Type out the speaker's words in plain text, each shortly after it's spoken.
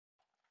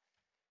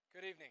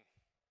Good evening.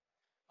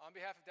 On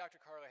behalf of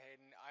Dr. Carla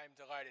Hayden, I am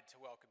delighted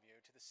to welcome you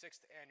to the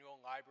 6th Annual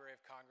Library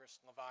of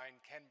Congress Lavine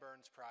Ken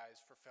Burns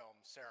Prize for Film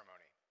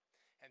ceremony.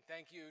 And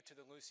thank you to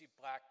the Lucy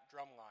Black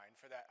drumline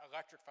for that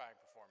electrifying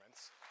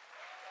performance.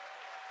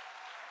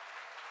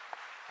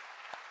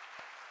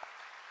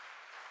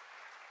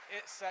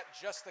 It set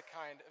just the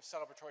kind of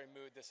celebratory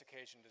mood this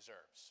occasion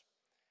deserves.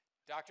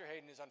 Dr.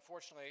 Hayden is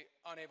unfortunately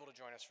unable to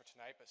join us for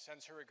tonight, but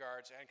sends her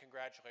regards and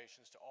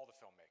congratulations to all the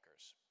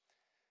filmmakers.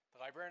 The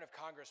Librarian of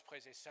Congress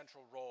plays a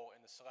central role in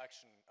the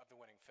selection of the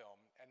winning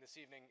film, and this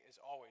evening is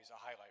always a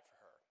highlight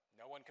for her.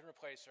 No one can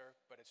replace her,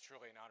 but it's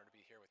truly an honor to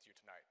be here with you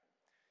tonight.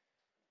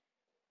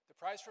 The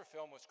Prize for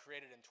Film was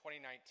created in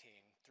 2019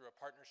 through a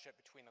partnership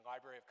between the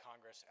Library of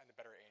Congress and the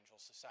Better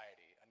Angels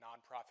Society, a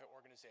nonprofit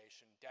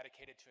organization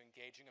dedicated to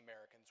engaging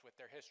Americans with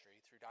their history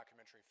through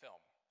documentary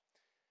film.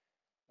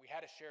 We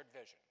had a shared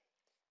vision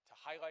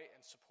to highlight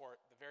and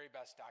support the very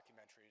best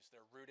documentaries that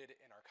are rooted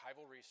in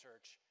archival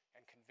research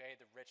and convey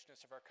the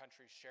richness of our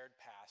country's shared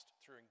past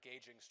through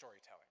engaging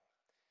storytelling.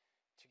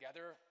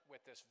 Together with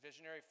this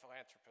visionary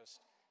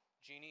philanthropist,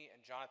 Jeannie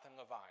and Jonathan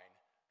Lavine,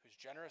 whose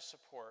generous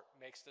support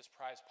makes this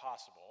prize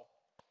possible,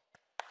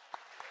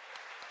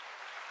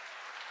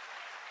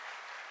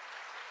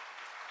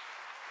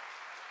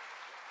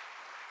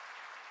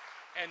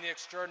 and the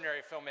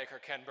extraordinary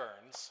filmmaker Ken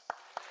Burns,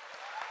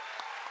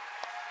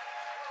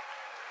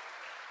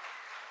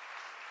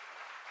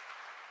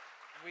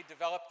 we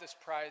developed this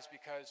prize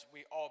because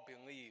we all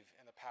believe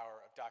in the power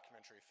of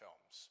documentary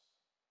films.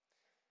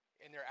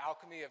 In their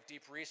alchemy of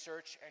deep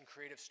research and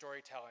creative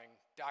storytelling,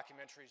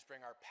 documentaries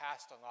bring our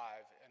past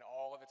alive in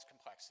all of its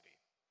complexity.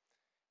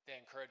 They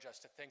encourage us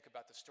to think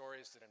about the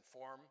stories that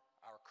inform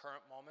our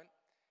current moment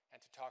and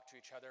to talk to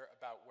each other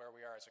about where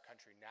we are as a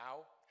country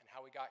now and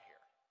how we got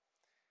here.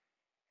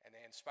 And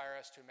they inspire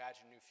us to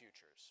imagine new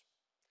futures.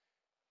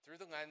 Through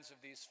the lens of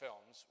these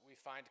films, we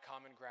find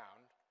common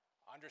ground,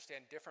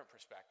 understand different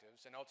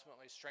perspectives, and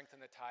ultimately strengthen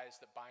the ties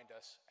that bind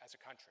us as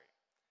a country.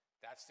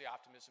 That's the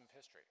optimism of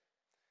history.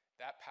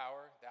 That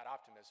power, that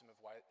optimism is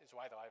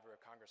why the Library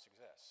of Congress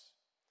exists.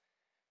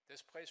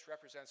 This place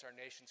represents our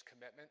nation's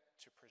commitment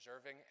to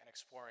preserving and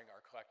exploring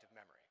our collective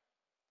memory.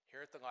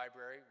 Here at the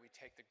library, we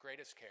take the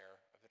greatest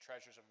care of the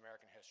treasures of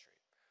American history,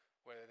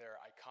 whether they're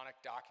iconic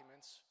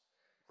documents,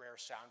 rare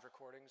sound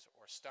recordings,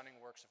 or stunning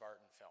works of art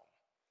and film.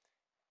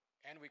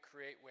 And we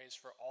create ways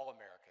for all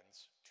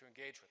Americans to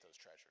engage with those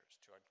treasures,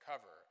 to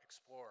uncover,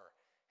 explore,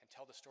 and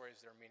tell the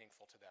stories that are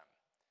meaningful to them.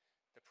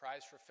 The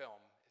Prize for Film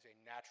is a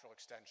natural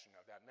extension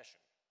of that mission.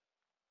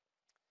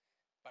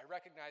 By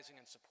recognizing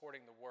and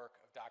supporting the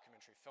work of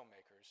documentary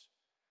filmmakers,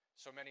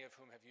 so many of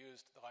whom have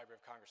used the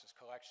Library of Congress's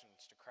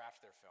collections to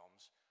craft their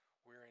films,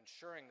 we're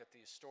ensuring that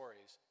these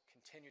stories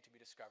continue to be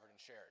discovered and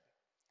shared.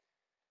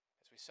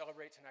 As we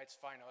celebrate tonight's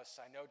finalists,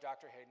 I know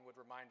Dr. Hayden would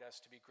remind us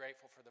to be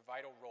grateful for the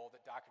vital role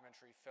that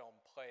documentary film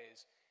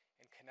plays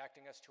in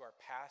connecting us to our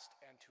past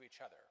and to each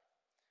other.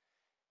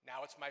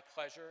 Now it's my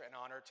pleasure and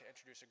honor to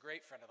introduce a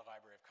great friend of the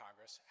Library of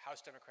Congress,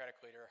 House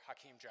Democratic Leader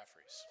Hakeem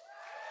Jeffries.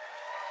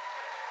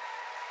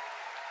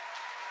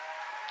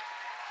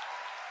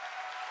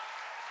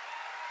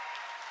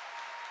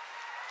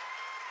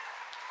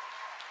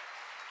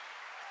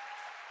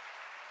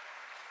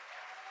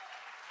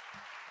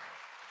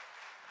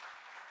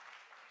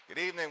 Good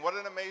evening. What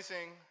an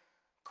amazing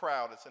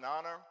crowd. It's an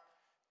honor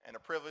and a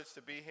privilege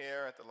to be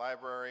here at the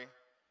Library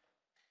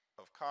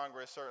of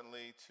Congress,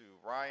 certainly to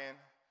Ryan,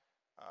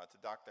 to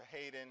Dr.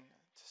 Hayden,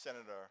 to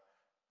Senator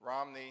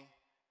Romney,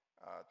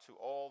 to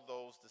all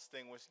those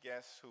distinguished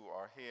guests who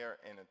are here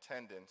in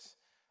attendance.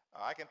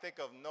 I can think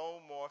of no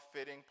more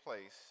fitting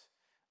place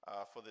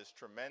for this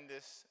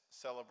tremendous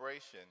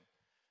celebration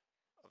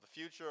of the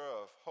future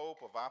of hope,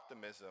 of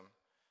optimism,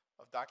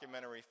 of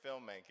documentary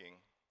filmmaking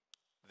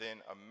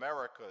than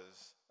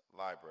America's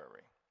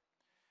library.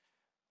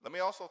 Let me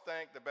also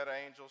thank the Better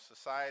Angels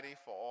Society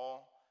for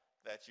all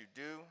that you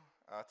do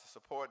to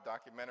support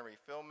documentary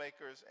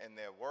filmmakers and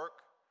their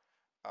work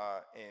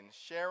in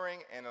sharing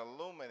and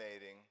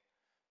illuminating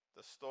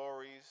the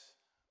stories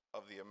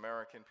of the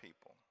American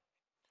people.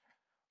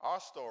 Our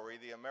story,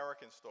 the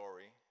American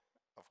story,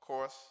 of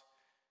course,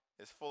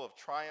 is full of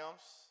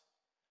triumphs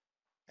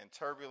and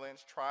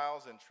turbulence,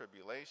 trials and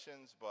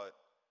tribulations, but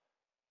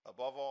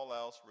above all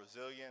else,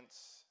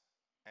 resilience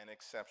and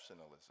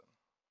exceptionalism.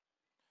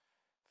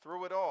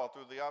 Through it all,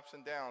 through the ups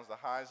and downs, the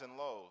highs and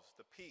lows,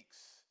 the peaks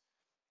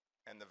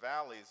and the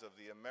valleys of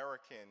the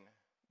American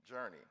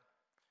journey,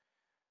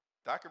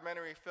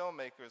 documentary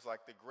filmmakers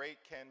like the great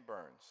Ken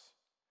Burns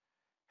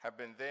have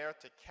been there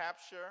to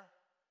capture,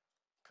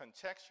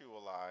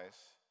 contextualize,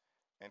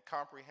 and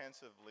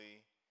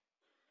comprehensively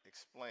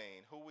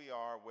explain who we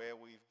are, where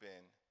we've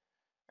been,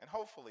 and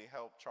hopefully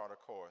help chart a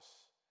course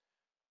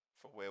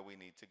for where we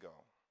need to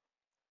go.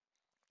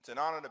 It's an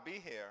honor to be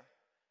here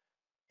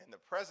in the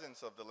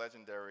presence of the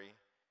legendary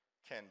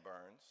Ken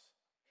Burns,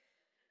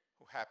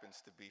 who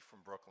happens to be from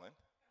Brooklyn.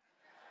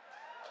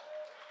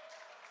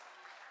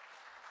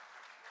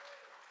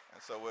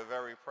 And so we're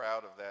very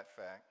proud of that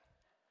fact.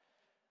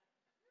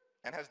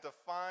 and has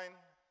defined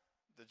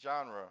the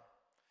genre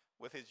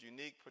with his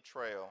unique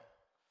portrayal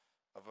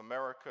of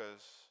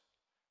America's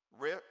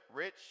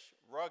rich,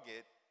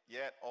 rugged,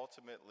 yet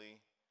ultimately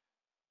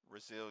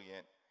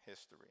resilient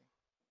history.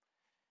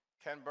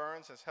 Ken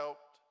Burns has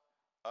helped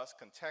us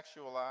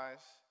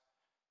contextualize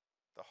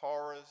the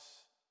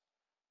horrors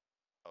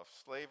of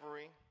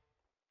slavery,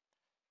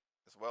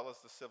 as well as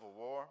the Civil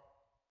War,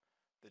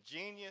 the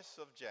genius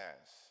of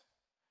jazz,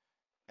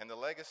 and the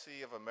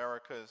legacy of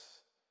America's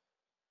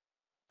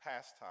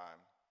pastime,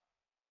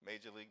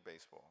 Major League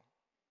Baseball.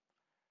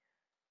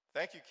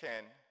 Thank you,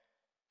 Ken,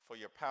 for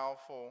your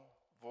powerful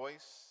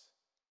voice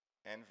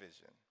and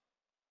vision.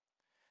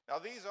 Now,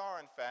 these are,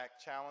 in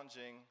fact,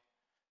 challenging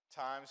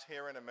times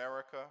here in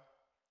America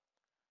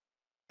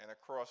and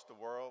across the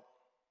world.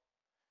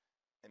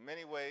 In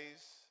many ways,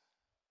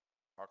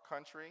 our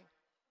country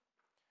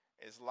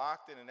is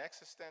locked in an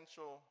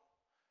existential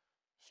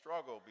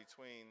struggle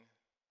between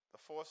the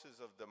forces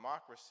of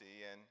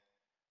democracy and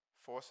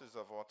forces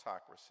of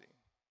autocracy,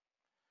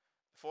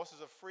 the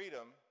forces of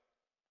freedom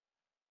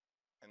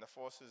and the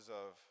forces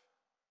of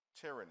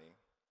tyranny,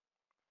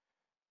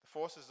 the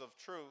forces of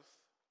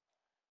truth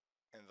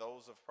and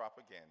those of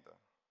propaganda.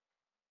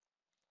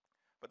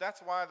 But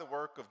that's why the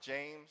work of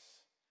James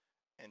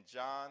and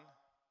John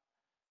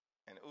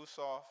and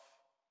Asaf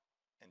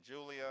and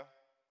Julia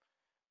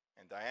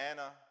and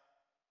Diana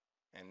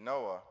and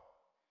Noah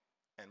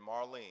and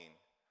Marlene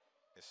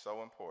is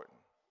so important.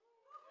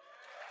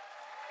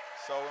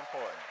 So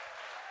important.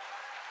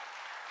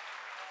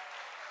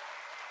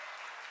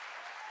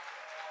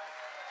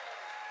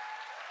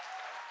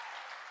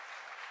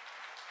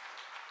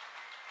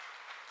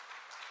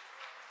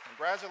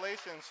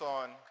 Congratulations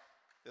on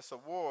this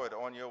award,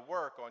 on your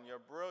work, on your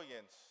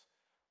brilliance,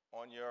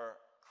 on your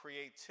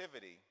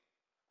creativity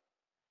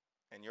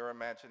and your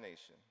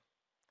imagination.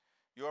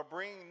 You are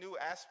bringing new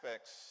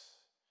aspects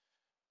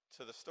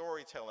to the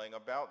storytelling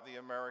about the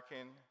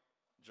American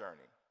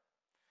journey.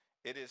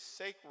 It is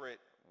sacred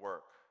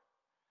work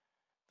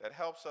that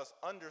helps us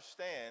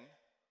understand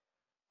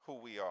who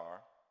we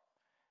are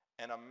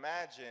and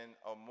imagine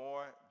a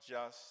more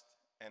just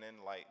and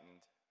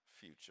enlightened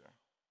future.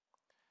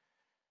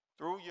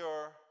 Through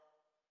your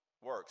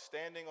work,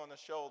 standing on the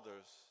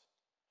shoulders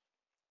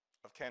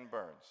of Ken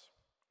Burns,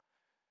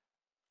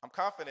 I'm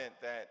confident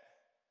that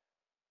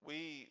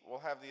we will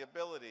have the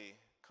ability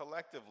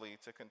collectively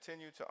to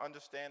continue to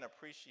understand,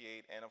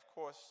 appreciate, and of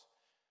course,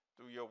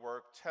 through your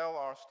work, tell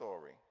our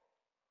story.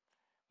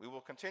 We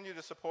will continue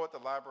to support the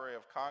Library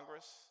of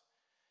Congress,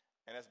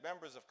 and as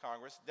members of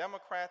Congress,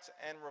 Democrats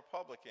and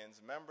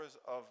Republicans, members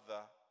of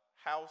the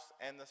House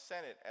and the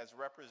Senate as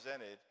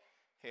represented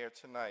here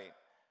tonight,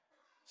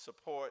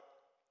 support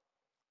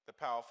the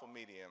powerful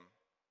medium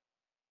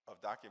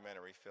of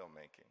documentary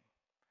filmmaking.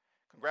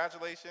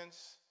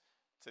 Congratulations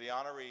to the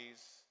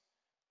honorees.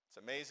 It's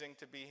amazing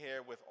to be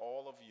here with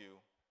all of you.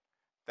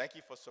 Thank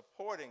you for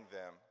supporting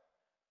them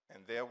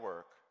and their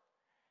work.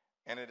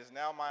 And it is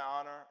now my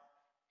honor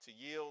to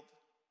yield,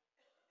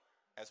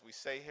 as we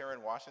say here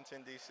in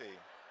Washington, D.C.,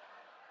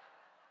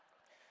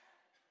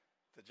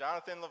 to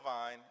Jonathan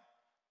Lavine,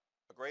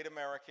 a great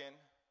American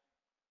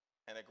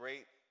and a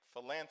great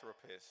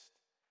philanthropist,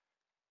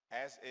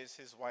 as is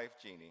his wife,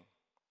 Jeannie,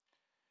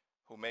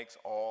 who makes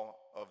all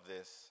of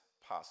this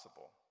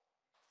possible.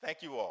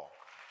 Thank you all.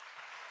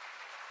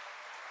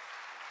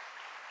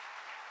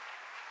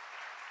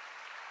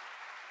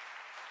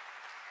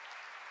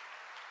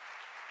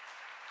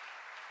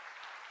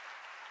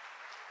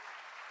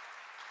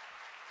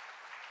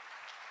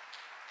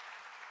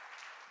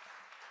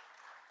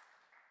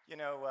 You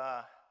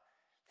know,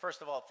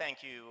 first of all,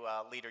 thank you,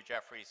 Leader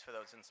Jeffries, for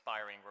those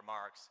inspiring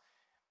remarks.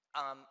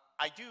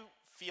 I do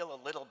feel a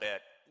little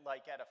bit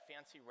like at a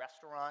fancy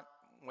restaurant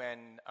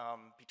when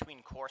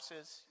between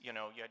courses, you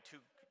know, you had two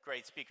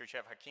great speakers, you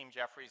have Hakeem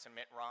Jeffries and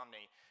Mitt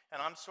Romney,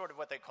 and I'm sort of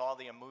what they call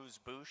the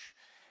amuse-bouche.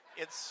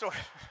 It's sort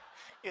of,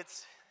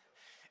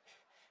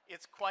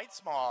 it's quite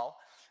small.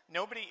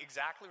 Nobody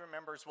exactly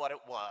remembers what it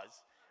was,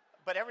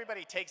 but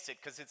everybody takes it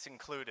because it's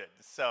included.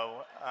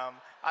 So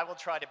I will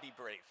try to be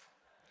brief.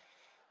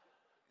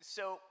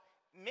 So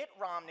Mitt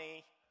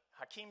Romney,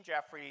 Hakeem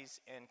Jeffries,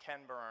 and Ken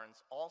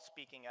Burns all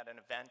speaking at an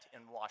event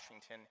in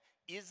Washington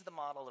is the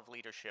model of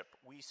leadership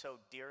we so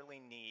dearly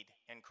need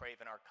and crave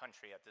in our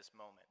country at this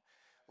moment.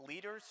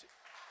 Leaders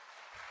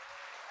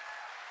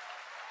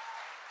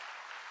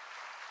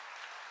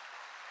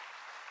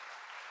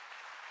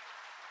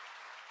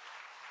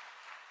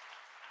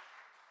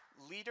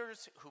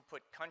who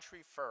put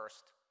country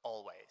first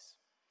always.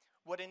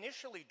 What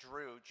initially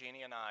drew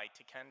Jeannie and I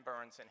to Ken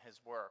Burns and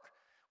his work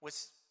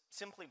was,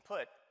 simply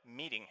put,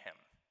 meeting him.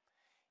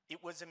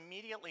 It was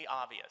immediately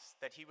obvious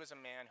that he was a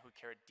man who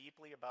cared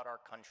deeply about our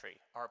country,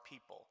 our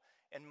people,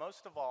 and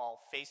most of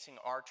all, facing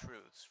our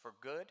truths for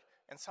good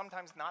and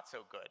sometimes not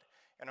so good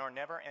in our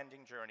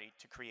never-ending journey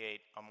to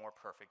create a more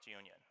perfect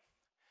union.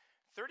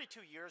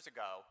 32 years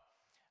ago,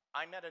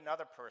 I met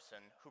another person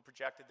who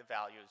projected the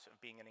values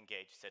of being an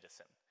engaged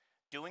citizen,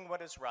 doing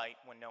what is right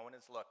when no one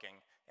is looking,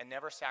 and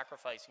never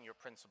sacrificing your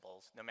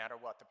principles, no matter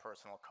what the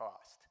personal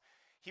cost.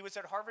 He was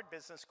at Harvard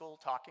Business School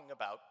talking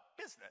about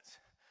business.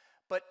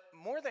 But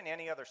more than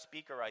any other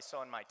speaker I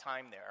saw in my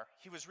time there,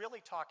 he was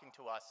really talking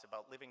to us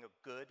about living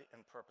a good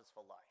and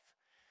purposeful life.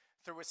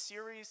 Through a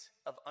series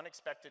of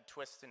unexpected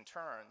twists and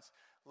turns,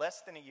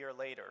 less than a year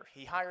later,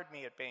 he hired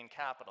me at Bain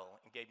Capital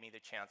and gave me the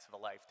chance of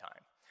a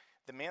lifetime.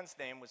 The man's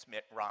name was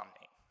Mitt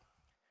Romney.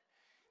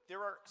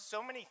 There are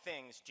so many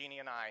things Jeannie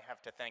and I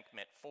have to thank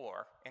Mitt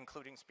for,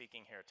 including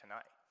speaking here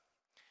tonight.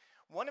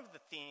 One of the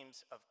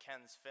themes of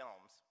Ken's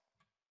films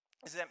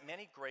is that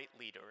many great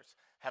leaders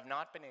have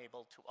not been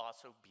able to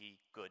also be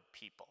good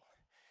people.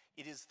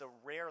 It is the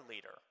rare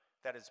leader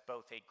that is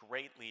both a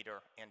great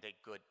leader and a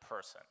good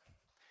person.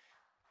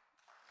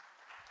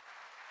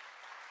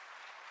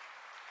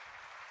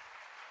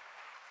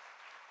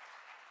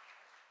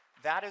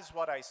 That is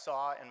what I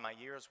saw in my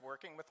years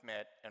working with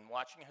Mitt and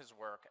watching his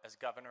work as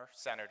governor,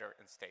 senator,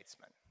 and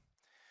statesman.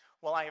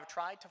 While I have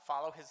tried to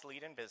follow his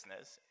lead in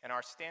business, and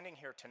our standing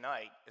here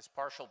tonight is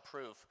partial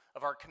proof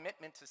of our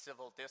commitment to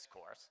civil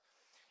discourse,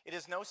 it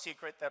is no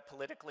secret that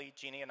politically,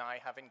 Jeannie and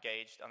I have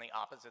engaged on the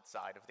opposite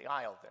side of the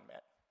aisle than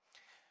Mitt.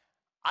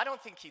 I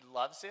don't think he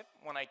loves it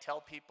when I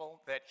tell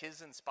people that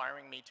his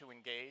inspiring me to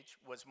engage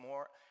was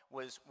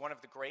one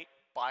of the great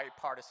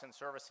bipartisan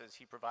services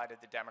he provided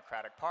the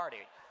Democratic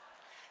Party.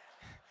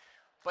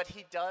 But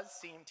he does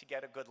seem to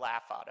get a good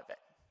laugh out of it.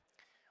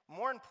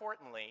 More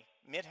importantly,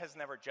 Mitt has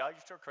never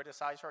judged or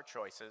criticized our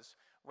choices.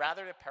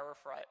 Rather, to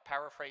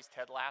paraphrase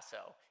Ted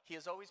Lasso, he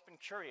has always been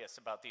curious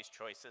about these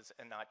choices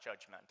and not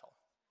judgmental.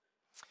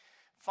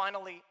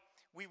 Finally,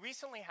 we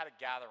recently had a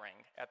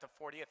gathering at the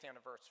 40th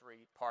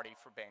anniversary party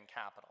for Bain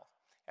Capital.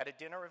 At a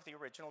dinner of the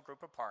original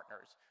group of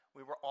partners,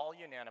 we were all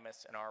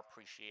unanimous in our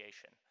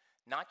appreciation,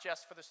 not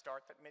just for the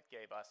start that Mitt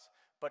gave us,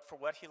 but for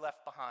what he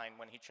left behind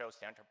when he chose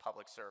to enter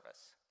public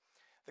service.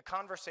 The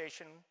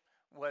conversation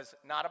was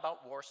not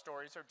about war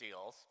stories or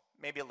deals,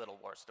 maybe a little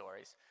war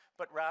stories,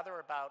 but rather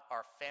about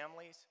our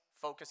families,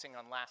 focusing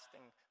on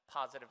lasting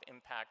positive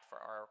impact for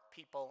our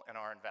people and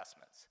our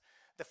investments.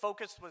 The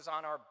focus was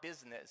on our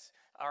business,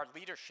 our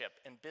leadership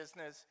in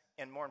business,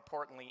 and more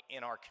importantly,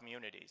 in our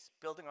communities,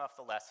 building off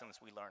the lessons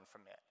we learned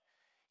from it.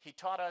 He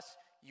taught us,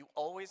 you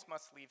always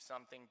must leave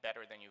something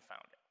better than you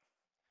found it.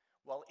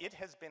 While it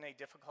has been a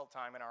difficult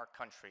time in our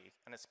country,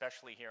 and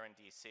especially here in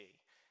DC,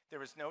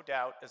 there is no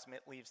doubt, as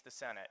Mitt leaves the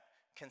Senate,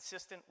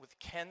 consistent with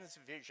Ken's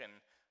vision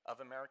of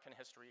American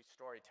history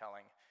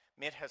storytelling,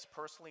 Mitt has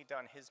personally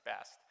done his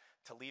best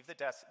to leave the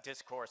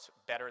discourse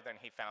better than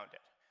he found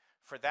it.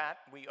 For that,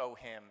 we owe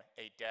him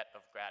a debt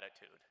of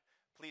gratitude.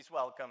 Please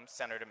welcome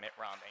Senator Mitt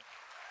Romney.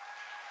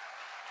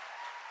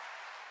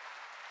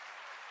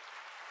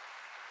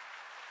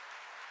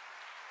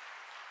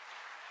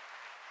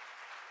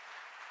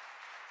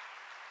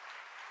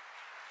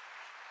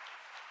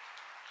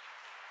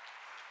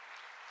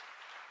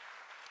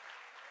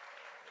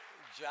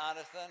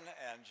 Jonathan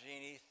and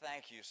Jeannie,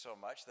 thank you so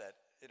much. That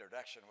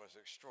introduction was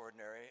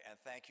extraordinary, and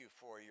thank you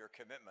for your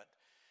commitment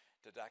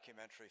to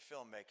documentary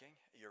filmmaking,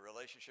 your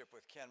relationship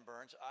with Ken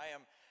Burns. I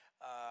am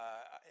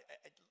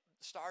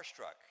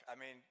starstruck. I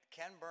mean,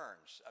 Ken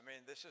Burns. I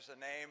mean, this is a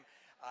name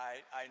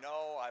I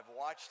know. I've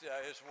watched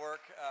his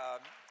work,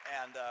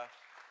 and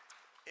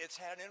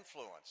it's had an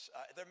influence.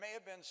 There may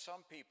have been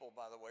some people,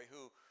 by the way,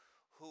 who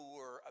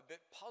were a bit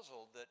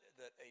puzzled that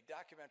a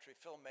documentary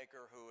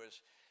filmmaker who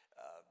is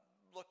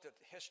looked at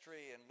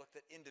history and looked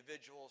at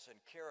individuals and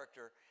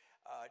character,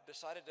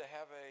 decided to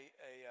have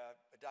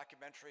a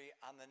documentary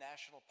on the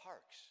national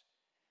parks.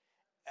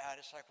 And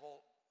it's like,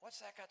 well,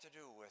 what's that got to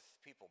do with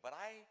people? But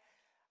I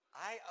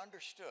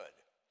understood,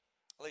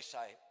 at least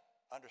I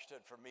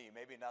understood for me,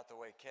 maybe not the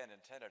way Ken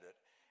intended it,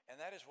 and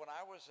that is when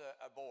I was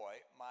a boy,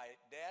 my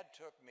dad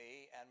took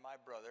me and my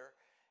brother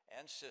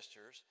and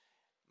sisters,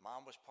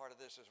 Mom was part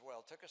of this as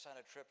well, took us on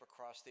a trip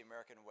across the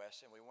American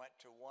West, and we went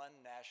to one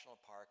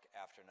national park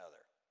after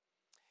another.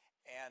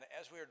 And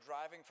as we were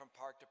driving from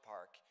park to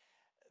park,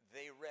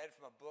 they read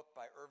from a book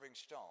by Irving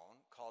Stone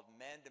called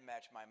Men to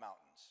Match My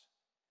Mountains.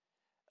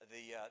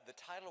 The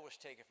title was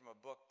taken from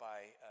a book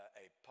by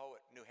a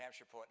poet, New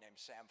Hampshire poet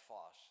named Sam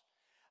Foss.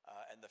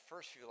 And the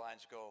first few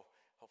lines go,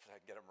 hopefully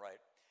I can get them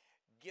right.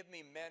 Give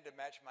me men to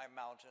match my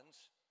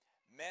mountains,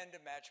 men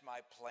to match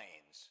my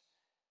plains,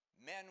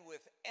 men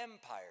with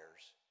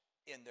empires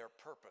in their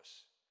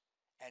purpose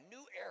and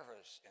new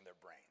eras in their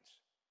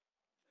brains.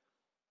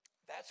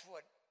 That's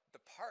what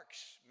the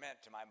parks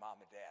meant to my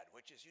mom and dad,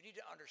 which is you need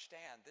to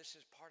understand this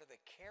is part of the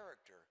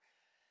character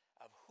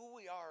of who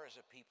we are as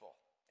a people.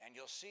 And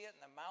you'll see it in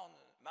the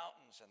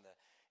mountains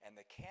and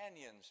the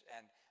canyons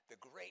and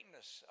the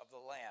greatness of the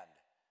land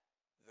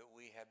that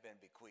we have been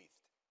bequeathed.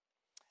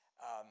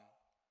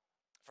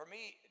 For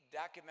me,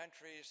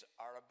 documentaries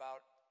are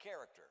about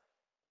character.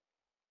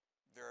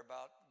 They're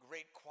about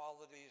great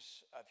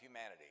qualities of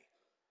humanity.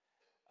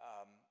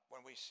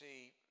 When we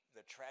see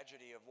the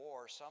tragedy of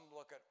war, some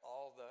look at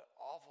all the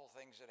awful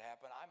things that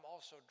happen. I'm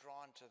also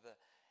drawn to the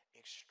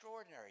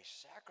extraordinary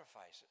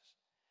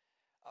sacrifices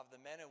of the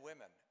men and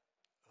women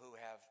who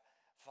have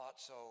fought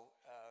so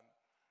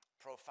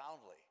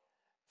profoundly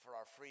for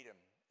our freedom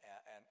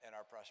and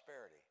our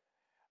prosperity.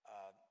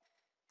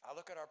 I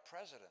look at our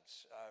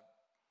presidents,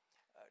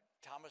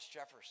 Thomas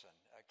Jefferson.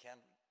 Ken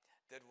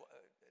did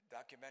a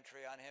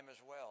documentary on him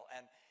as well.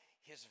 And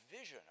his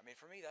vision, I mean,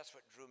 for me, that's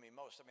what drew me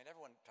most. I mean,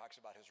 everyone talks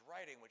about his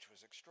writing, which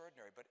was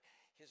extraordinary, but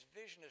his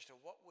vision as to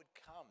what would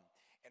come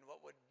and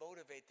what would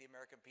motivate the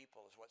American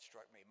people is what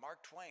struck me.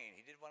 Mark Twain,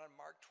 he did one on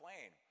Mark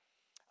Twain.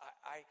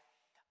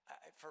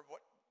 For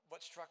what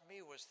struck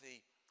me was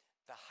the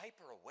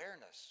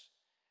hyper-awareness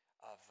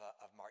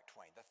of Mark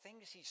Twain, the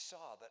things he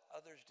saw that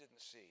others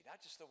didn't see,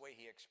 not just the way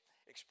he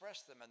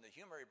expressed them and the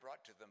humor he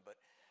brought to them, but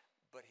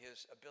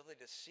his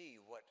ability to see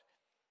what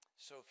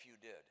so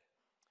few did.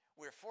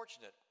 We're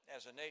fortunate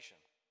as a nation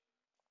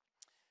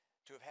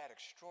to have had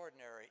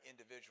extraordinary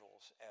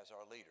individuals as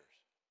our leaders.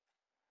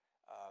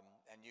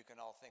 And you can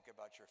all think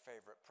about your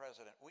favorite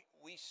president.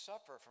 We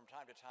suffer from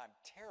time to time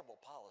terrible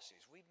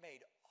policies. We've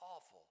made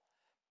awful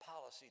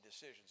policy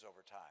decisions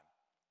over time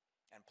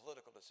and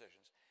political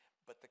decisions.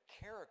 But the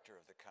character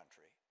of the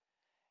country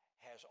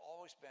has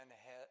always been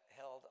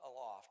held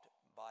aloft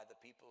by the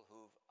people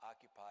who've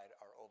occupied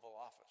our Oval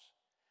Office.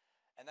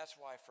 And that's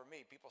why, for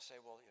me, people say,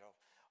 well, you know,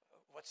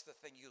 what's the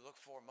thing you look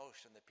for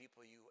most in the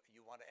people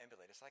you want to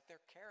emulate? It's like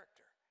their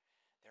character,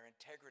 their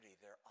integrity,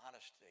 their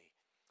honesty,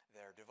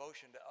 their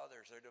devotion to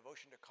others, their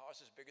devotion to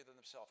causes bigger than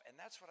themselves. And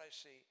that's what I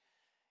see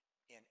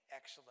in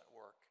excellent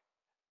work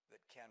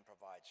that Ken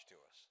provides to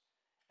us.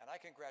 And I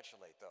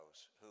congratulate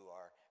those who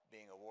are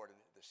being awarded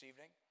this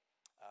evening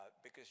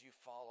because you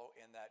follow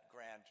in that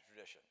grand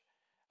tradition.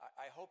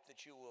 I hope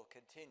that you will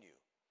continue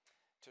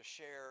to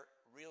share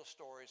real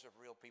stories of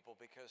real people,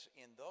 because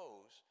in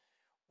those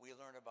we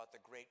learn about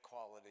the great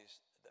qualities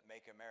that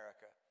make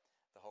America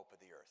the hope of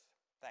the earth.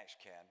 Thanks,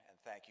 Ken, and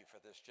thank you for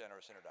this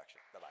generous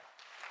introduction. Bye-bye.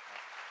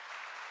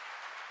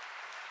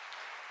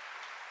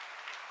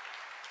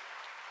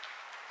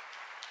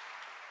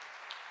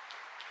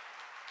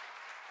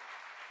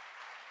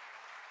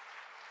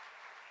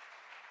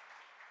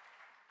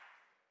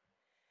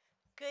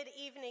 Good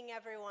evening,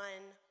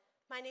 everyone.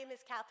 My name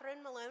is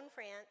Katherine Malone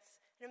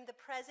France, and I'm the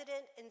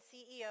President and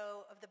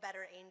CEO of the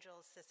Better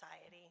Angels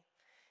Society.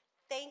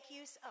 Thank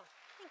you.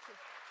 Thank you.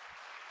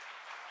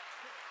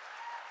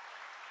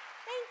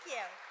 Thank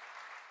you.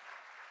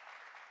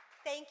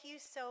 Thank you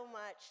so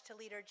much to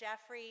Leader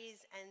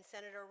Jeffries and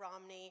Senator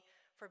Romney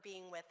for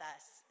being with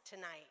us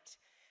tonight.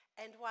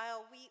 And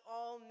while we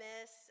all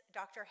miss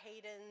Dr.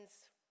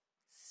 Hayden's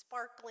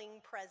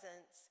sparkling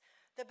presence,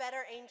 the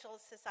Better Angels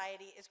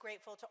Society is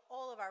grateful to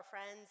all of our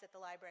friends at the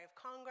Library of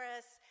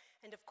Congress,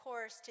 and of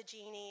course to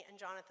Jeannie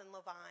and Jonathan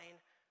Lavine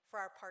for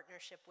our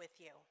partnership with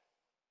you.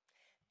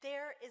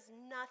 There is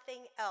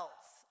nothing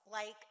else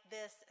like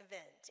this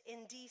event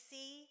in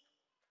DC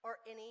or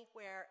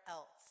anywhere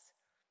else.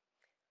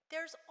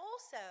 There's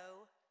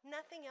also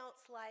nothing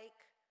else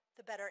like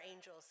the Better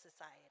Angels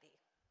Society.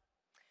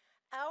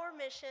 Our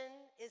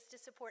mission is to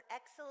support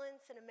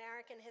excellence in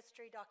American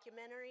history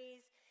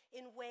documentaries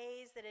in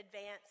ways that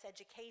advance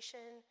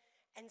education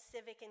and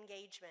civic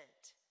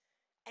engagement.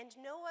 And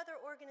no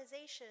other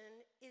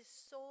organization is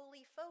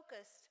solely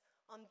focused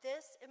on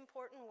this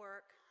important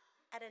work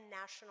at a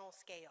national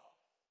scale.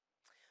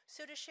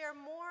 So to share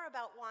more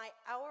about why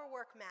our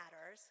work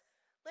matters,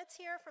 let's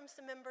hear from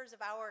some members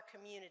of our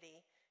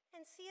community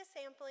and see a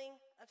sampling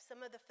of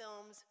some of the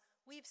films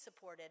we've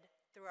supported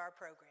through our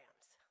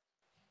programs.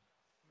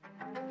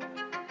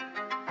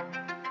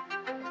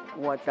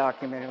 What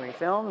documentary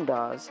film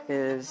does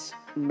is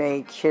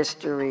make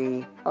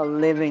history a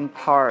living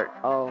part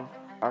of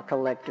our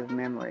collective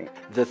memory.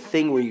 The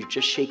thing where you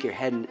just shake your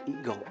head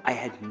and go, I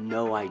had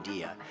no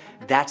idea.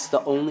 That's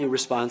the only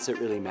response that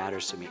really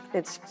matters to me.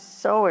 It's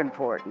so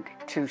important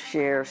to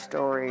share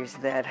stories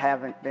that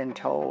haven't been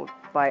told.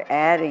 By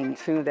adding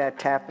to that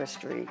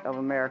tapestry of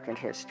American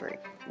history,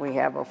 we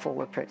have a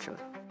fuller picture.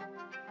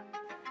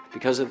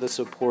 Because of the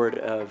support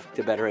of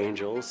the Better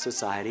Angels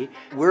Society,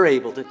 we're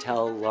able to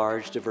tell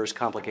large, diverse,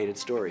 complicated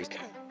stories.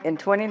 In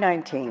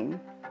 2019,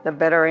 the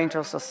Better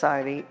Angels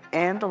Society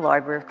and the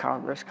Library of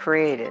Congress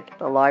created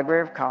the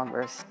Library of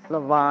Congress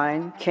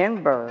Lavine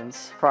Ken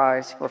Burns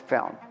Prize for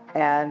Film.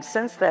 And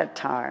since that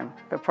time,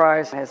 the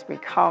prize has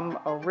become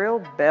a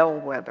real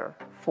bellwether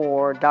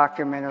for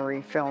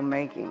documentary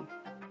filmmaking.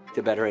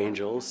 The Better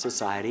Angels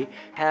Society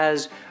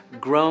has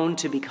grown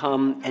to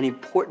become an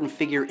important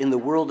figure in the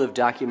world of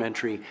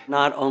documentary,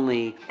 not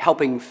only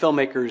helping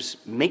filmmakers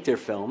make their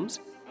films.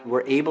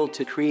 We're able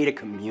to create a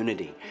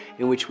community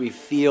in which we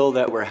feel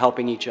that we're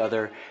helping each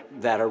other,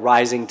 that a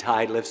rising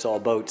tide lifts all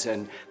boats,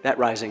 and that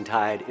rising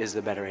tide is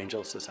the Better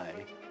Angels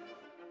Society.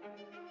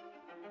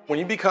 When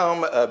you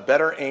become a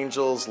Better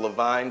Angels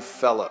Lavine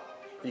Fellow,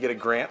 you get a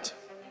grant,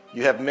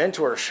 you have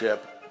mentorship,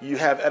 you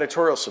have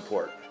editorial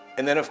support,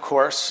 and then of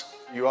course,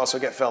 you also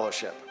get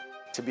fellowship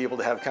to be able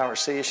to have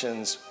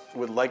conversations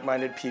with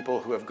like-minded people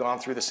who have gone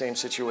through the same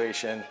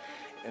situation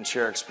and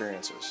share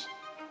experiences.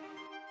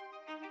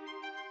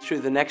 through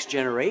the next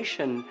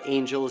generation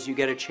angels, you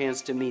get a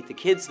chance to meet the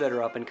kids that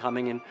are up and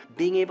coming and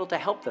being able to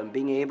help them,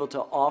 being able to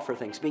offer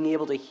things, being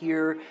able to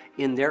hear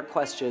in their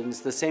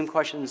questions the same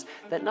questions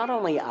that not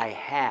only I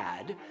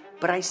had,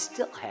 but I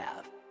still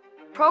have.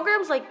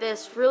 Programs like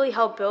this really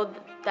help build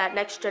that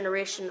next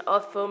generation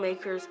of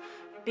filmmakers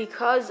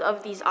because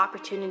of these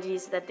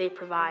opportunities that they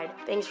provide.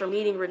 Things from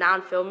meeting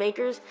renowned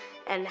filmmakers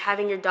and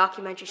having your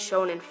documentary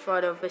shown in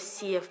front of a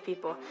sea of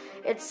people.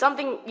 It's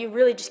something you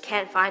really just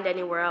can't find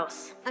anywhere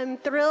else. I'm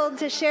thrilled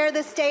to share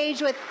the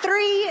stage with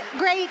three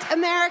great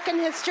American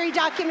history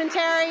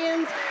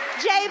documentarians,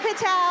 Jay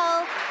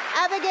Patel,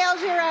 Abigail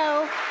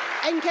Giraud,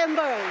 and Kim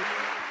Burns.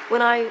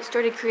 When I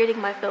started creating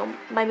my film,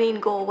 my main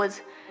goal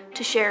was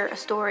to share a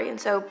story, and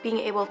so being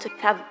able to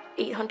have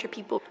 800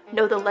 people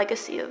know the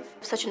legacy of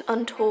such an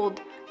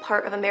untold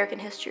part of American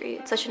history,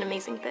 it's such an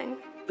amazing thing.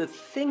 The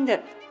thing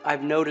that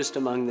I've noticed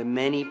among the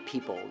many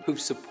people who've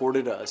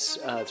supported us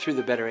through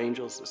the Better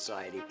Angels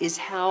Society is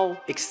how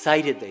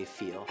excited they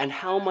feel and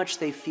how much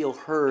they feel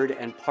heard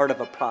and part of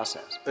a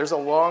process. There's a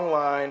long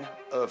line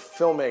of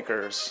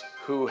filmmakers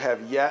who have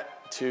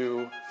yet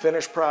to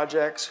finish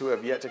projects, who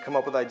have yet to come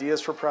up with ideas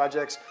for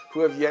projects,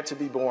 who have yet to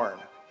be born.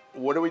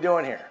 What are we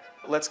doing here?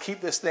 Let's keep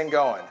this thing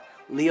going.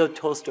 Leo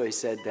Tolstoy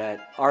said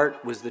that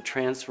art was the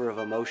transfer of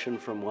emotion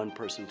from one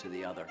person to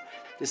the other.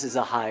 This is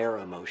a higher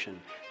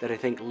emotion that I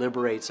think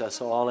liberates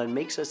us all and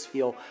makes us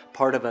feel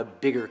part of a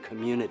bigger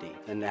community.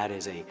 And that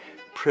is a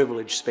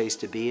privileged space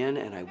to be in,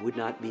 and I would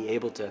not be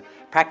able to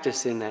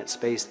practice in that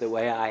space the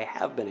way I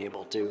have been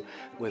able to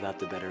without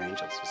the Better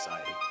Angels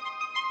Society.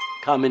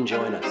 Come and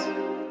join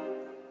us.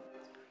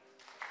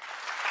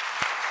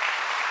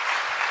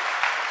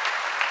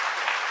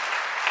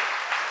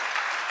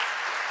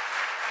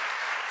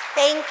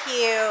 Thank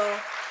you.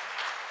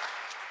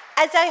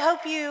 As I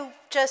hope you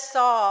just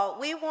saw,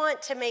 we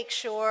want to make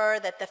sure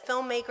that the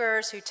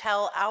filmmakers who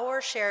tell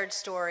our shared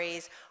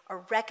stories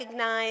are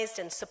recognized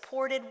and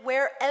supported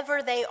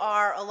wherever they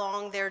are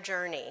along their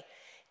journey,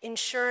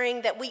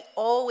 ensuring that we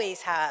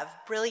always have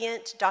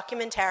brilliant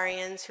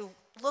documentarians who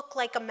look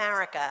like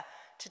America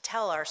to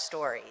tell our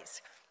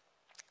stories.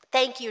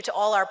 Thank you to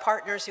all our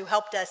partners who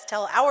helped us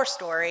tell our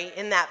story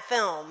in that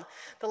film: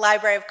 the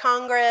Library of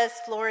Congress,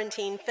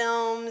 Florentine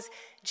Films,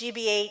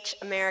 GBH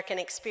American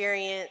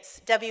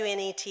Experience,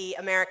 WNET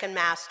American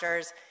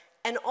Masters,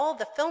 and all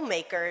the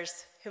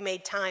filmmakers who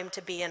made time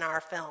to be in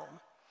our film.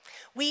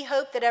 We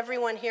hope that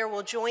everyone here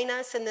will join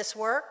us in this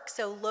work,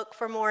 so look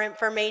for more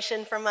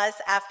information from us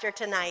after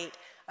tonight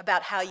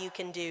about how you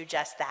can do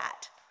just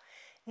that.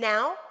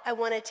 Now, I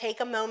want to take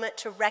a moment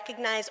to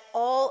recognize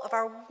all of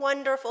our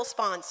wonderful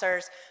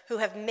sponsors who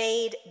have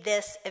made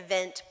this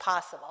event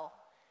possible.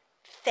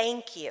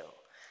 Thank you.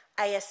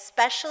 I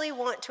especially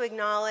want to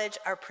acknowledge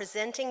our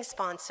presenting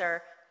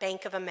sponsor,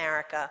 Bank of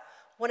America,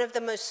 one of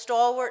the most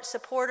stalwart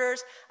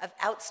supporters of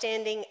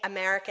outstanding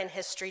American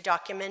history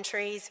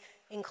documentaries,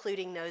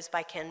 including those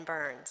by Ken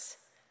Burns.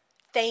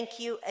 Thank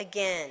you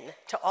again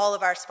to all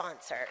of our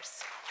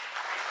sponsors.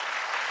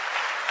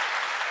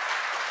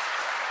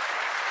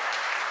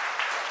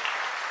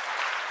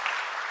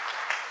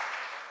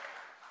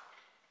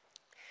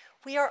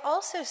 We are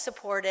also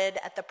supported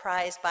at the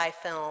Prize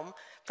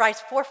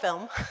for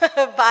Film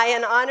by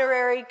an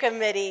honorary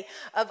committee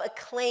of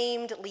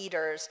acclaimed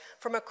leaders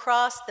from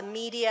across the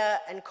media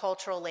and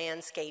cultural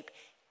landscape,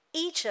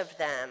 each of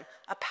them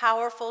a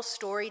powerful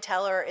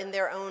storyteller in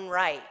their own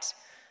right.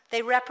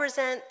 They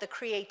represent the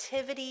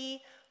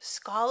creativity,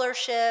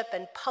 scholarship,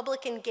 and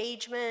public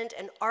engagement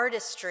and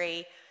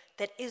artistry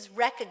that is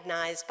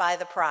recognized by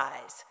the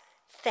prize.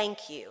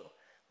 Thank you.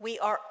 We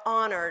are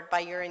honored by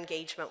your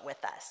engagement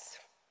with us.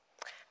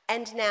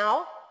 And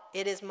now,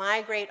 it is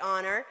my great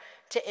honor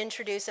to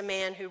introduce a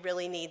man who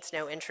really needs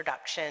no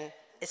introduction,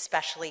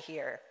 especially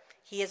here.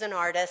 He is an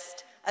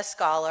artist, a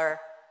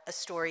scholar, a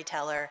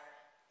storyteller,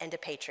 and a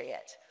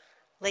patriot.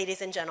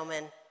 Ladies and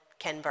gentlemen,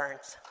 Ken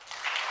Burns.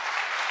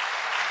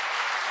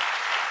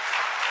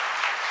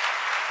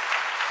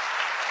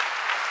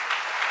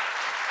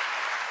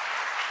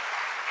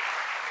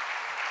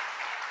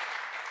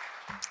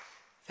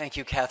 Thank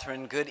you,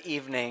 Katherine. Good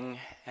evening,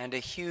 and a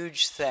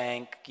huge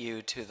thank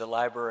you to the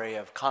Library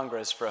of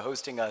Congress for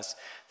hosting us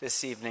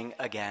this evening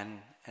again,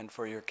 and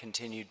for your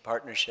continued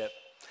partnership.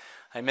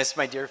 I miss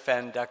my dear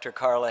friend, Dr.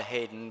 Carla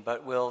Hayden,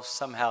 but will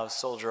somehow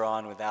soldier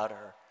on without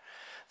her.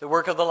 The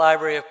work of the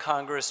Library of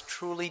Congress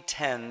truly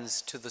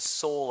tends to the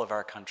soul of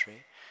our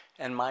country,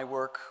 and my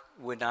work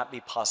would not be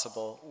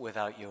possible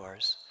without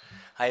yours.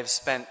 I have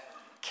spent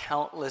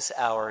countless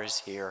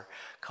hours here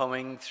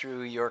combing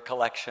through your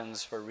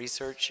collections for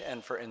research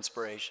and for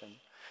inspiration.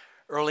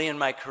 Early in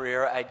my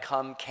career, I'd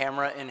come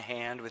camera in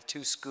hand with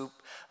 2 scoop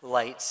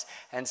lights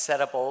and set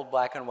up old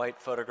black and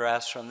white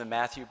photographs from the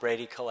Matthew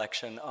Brady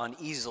collection on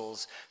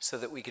easels so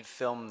that we could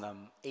film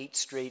them 8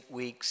 straight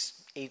weeks,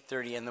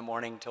 8:30 in the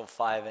morning till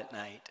 5 at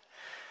night.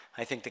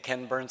 I think the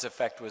Ken Burns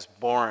effect was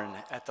born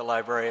at the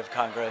Library of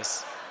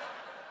Congress,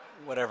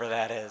 whatever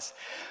that is.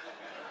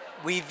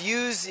 We've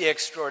used the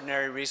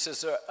extraordinary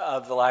resources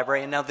of the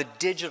library, and now the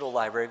digital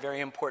library, very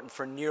important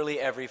for nearly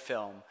every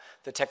film.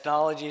 The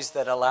technologies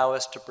that allow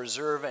us to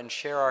preserve and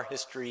share our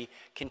history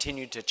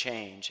continue to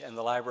change, and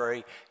the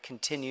library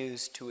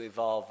continues to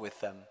evolve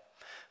with them.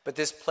 But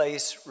this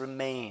place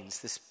remains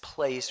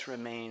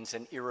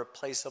an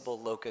irreplaceable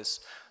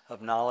locus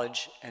of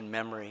knowledge and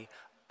memory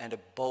and a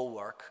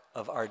bulwark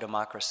of our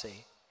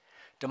democracy.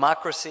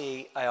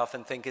 Democracy, I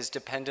often think, is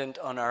dependent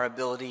on our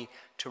ability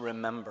to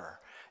remember.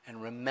 And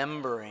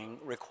remembering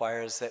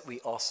requires that we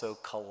also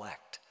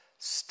collect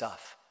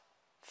stuff,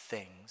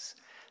 things.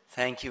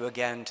 Thank you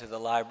again to the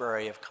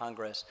Library of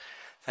Congress.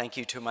 Thank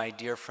you to my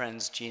dear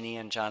friends Jeannie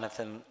and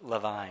Jonathan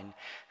Lavine,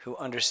 who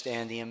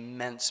understand the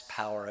immense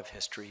power of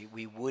history.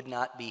 We would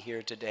not be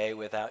here today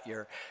without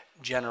your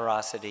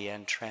generosity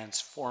and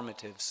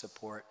transformative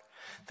support.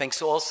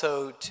 Thanks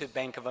also to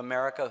Bank of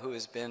America, who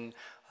has been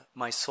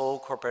my sole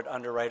corporate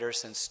underwriter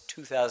since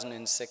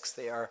 2006.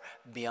 They are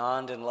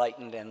beyond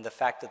enlightened, and the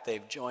fact that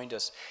they've joined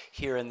us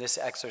here in this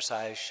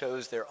exercise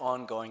shows their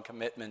ongoing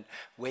commitment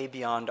way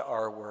beyond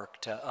our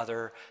work to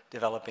other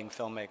developing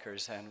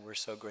filmmakers, and we're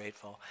so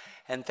grateful.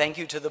 And thank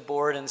you to the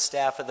board and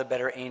staff of the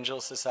Better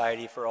Angels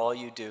Society for all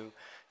you do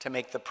to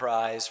make the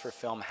prize for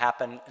film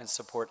happen and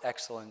support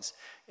excellence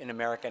in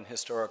American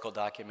historical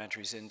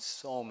documentaries in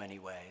so many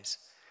ways.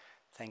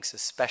 Thanks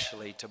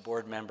especially to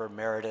board member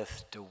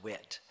Meredith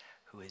DeWitt,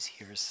 who is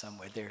here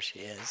somewhere. There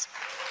she is.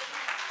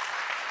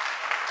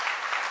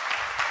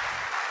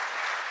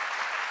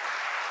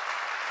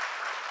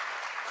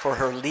 For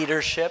her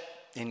leadership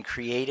in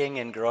creating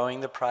and growing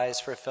the prize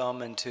for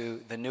film, and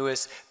to the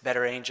newest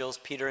Better Angels,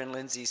 Peter and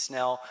Lindsay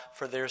Snell,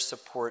 for their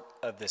support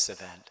of this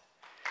event.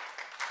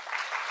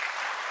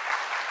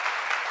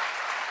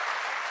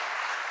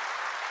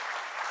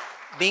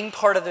 Being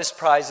part of this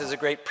prize is a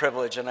great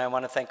privilege, and I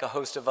want to thank a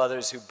host of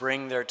others who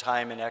bring their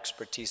time and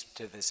expertise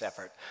to this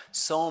effort.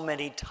 So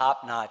many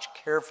top-notch,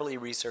 carefully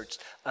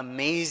researched,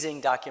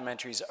 amazing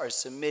documentaries are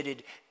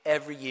submitted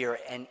every year,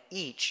 and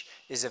each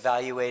is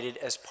evaluated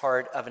as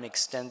part of an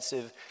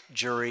extensive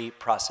jury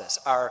process.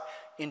 Our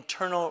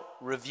internal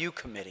review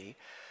committee,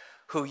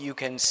 who you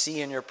can see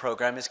in your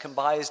program, is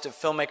comprised of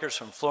filmmakers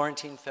from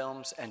Florentine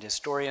Films and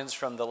historians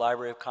from the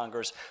Library of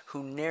Congress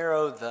who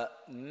narrow the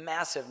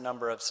massive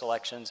number of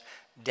selections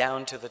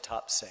down to the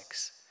top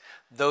 6.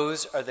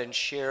 Those are then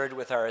shared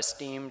with our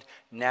esteemed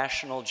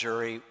national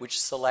jury, which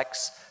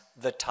selects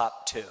the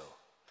top 2.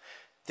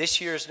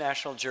 This year's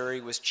national jury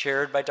was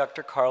chaired by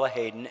Dr. Carla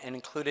Hayden and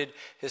included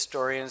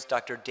historians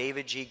Dr.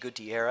 David G.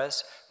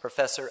 Gutierrez,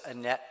 Professor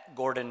Annette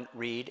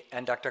Gordon-Reed,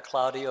 and Dr.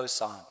 Claudio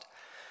Sant.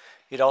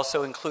 It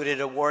also included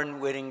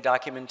award-winning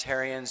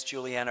documentarians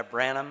Juliana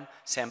Branham,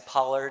 Sam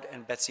Pollard,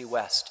 and Betsy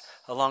West,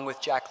 along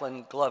with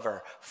Jacqueline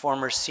Glover,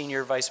 former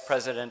Senior Vice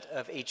President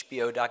of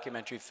HBO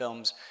Documentary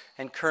Films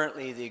and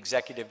currently the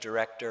Executive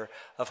Director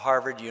of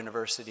Harvard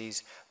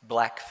University's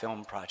Black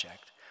Film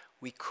Project.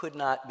 We could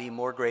not be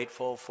more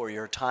grateful for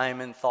your time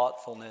and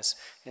thoughtfulness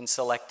in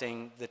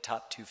selecting the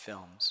top 2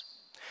 films.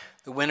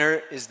 The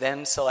winner is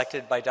then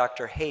selected by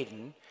Dr.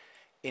 Hayden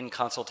in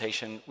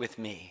consultation with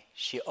me.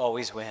 She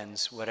always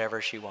wins whatever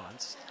she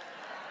wants.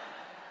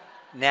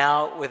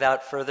 Now,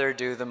 without further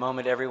ado, the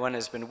moment everyone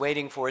has been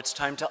waiting for, it's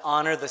time to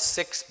honor the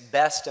 6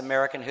 best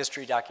American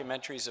history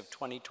documentaries of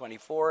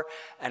 2024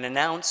 and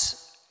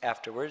announce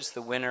afterwards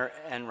the winner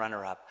and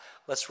runner-up.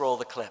 Let's roll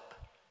the clip.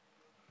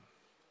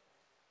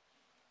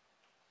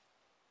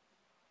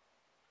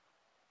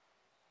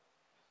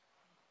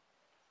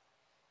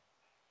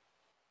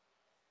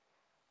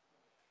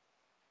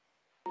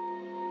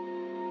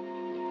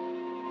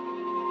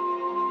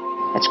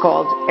 It's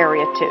called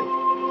Area 2.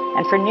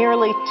 And for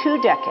nearly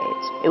 2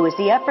 decades, it was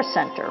the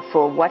epicenter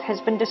for what has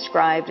been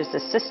described as the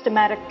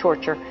systematic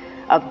torture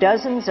of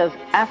dozens of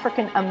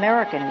African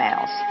American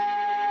males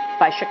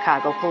by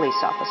Chicago police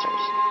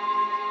officers.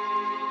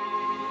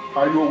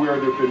 Are you aware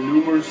there have been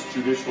numerous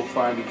judicial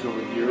findings over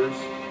the years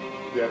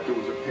that there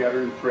was a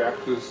pattern and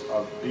practice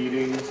of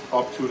beatings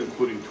up to and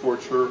including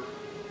torture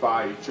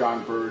by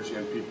John Burge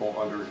and people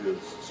under his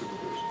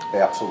supervision?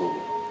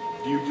 Absolutely.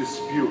 Do you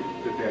dispute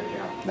that that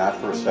happened? Not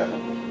for a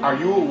second. Are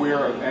you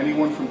aware of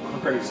anyone from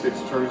Cook County State's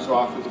Attorney's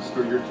Office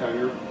through your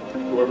tenure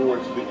who ever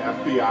went to the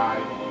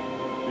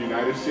FBI, the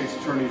United States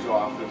Attorney's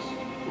Office,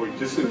 or a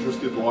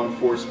disinterested law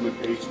enforcement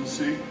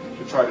agency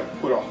to try to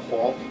put a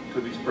halt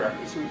to these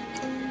practices?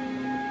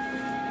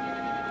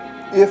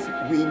 If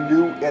we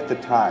knew at the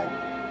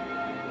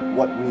time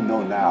what we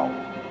know now,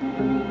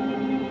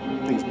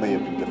 things may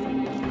have been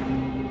different.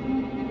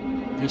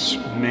 This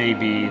may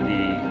be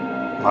the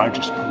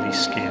largest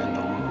police scandal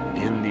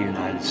in the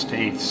United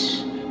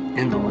States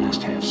in the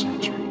last half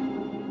century.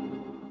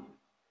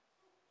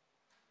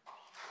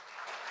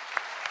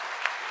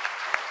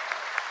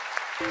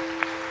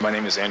 My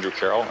name is Andrew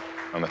Carroll.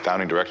 I'm the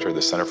founding director of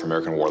the Center for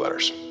American War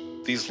Letters.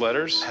 These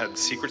letters had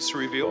secrets to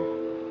reveal.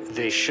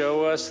 They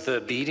show us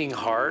the beating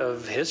heart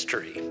of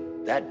history.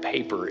 That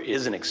paper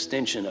is an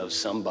extension of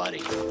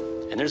somebody.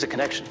 And there's a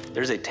connection.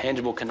 There's a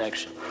tangible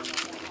connection.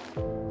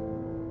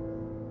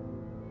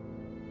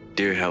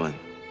 Dear Helen,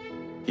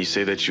 you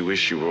say that you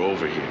wish you were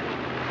over here.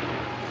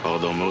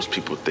 Although most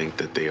people think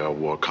that they are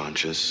war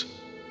conscious,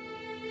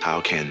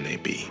 how can they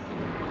be?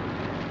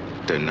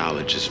 Their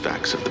knowledge is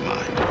facts of the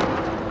mind.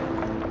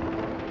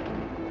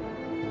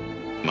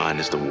 Mine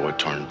is the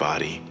war-torn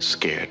body,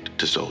 scared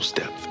to soul's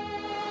depth.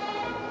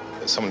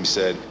 Someone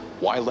said,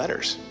 why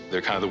letters?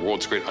 They're kind of the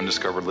world's great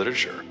undiscovered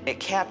literature. It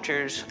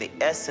captures the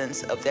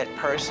essence of that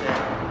person.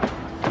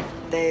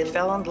 They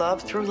fell in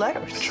love through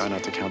letters. I try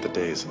not to count the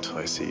days until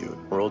I see you,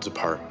 worlds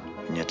apart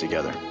and yet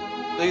together.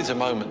 These are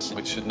moments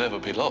which should never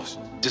be lost.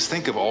 Just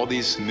think of all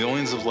these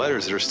millions of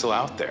letters that are still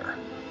out there.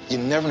 You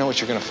never know what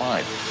you're going to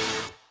find.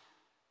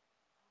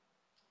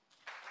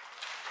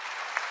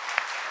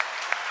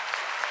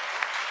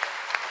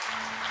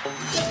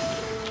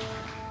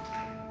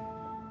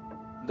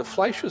 The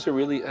Fleischers are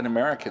really an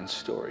American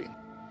story.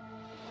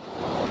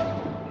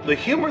 The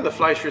humor in the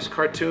Fleischers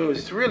cartoon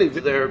is really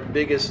their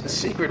biggest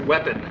secret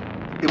weapon.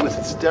 It was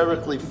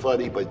hysterically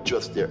funny, but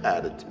just their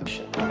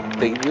attitude.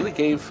 They really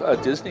gave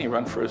Disney a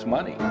run for his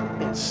money.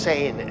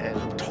 Insane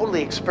and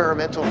totally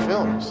experimental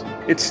films.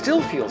 It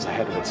still feels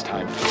ahead of its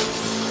time.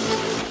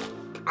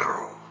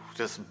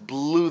 Just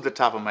blew the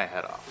top of my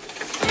head off.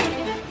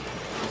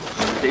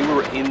 They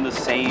were in the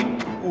same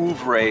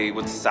oeuvre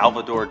with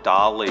Salvador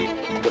Dali.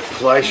 The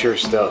Fleischer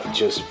stuff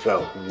just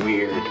felt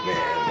weird,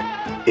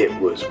 man. It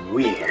was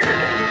weird.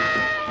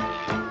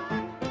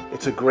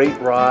 It's a great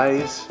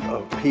rise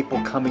of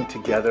people coming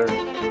together,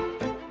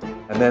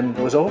 and then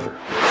it was over.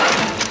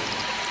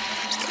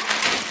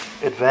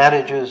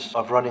 Advantages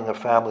of running a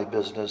family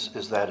business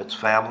is that it's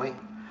family,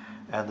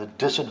 and the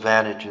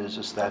disadvantages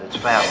is that it's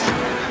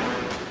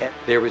family.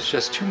 There was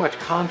just too much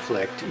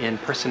conflict in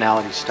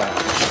personality style.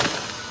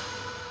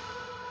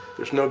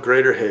 There's no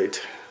greater hate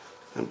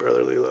than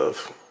brotherly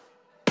love.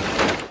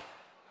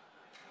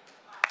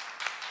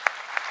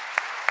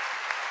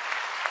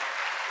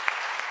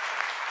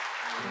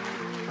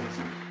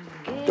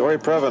 Dory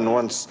Previn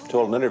once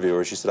told an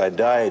interviewer, she said, I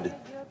died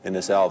in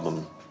this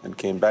album and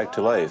came back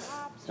to life.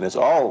 And it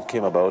all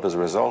came about as a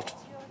result,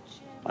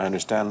 I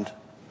understand,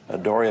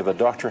 Dory, of a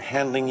doctor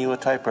handing you a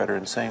typewriter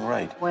and saying,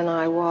 right. When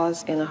I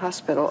was in a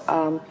hospital,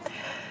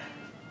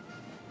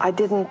 I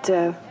didn't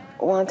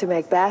want to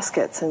make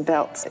baskets and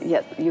belts,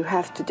 yet you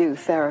have to do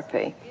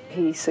therapy.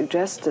 He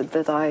suggested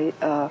that I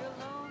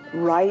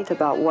write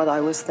about what I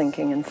was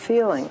thinking and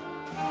feeling.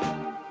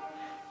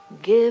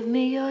 Give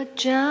me your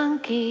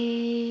junkie.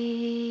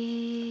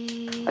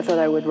 I thought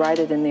I would write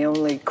it in the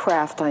only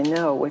craft I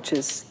know, which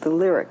is the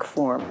lyric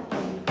form.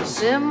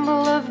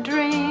 Symbol of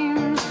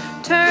dreams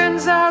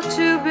turns out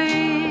to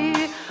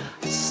be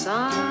a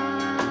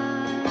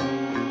sign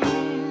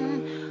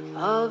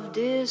of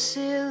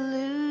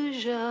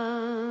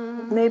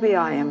disillusion. Maybe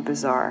I am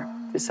bizarre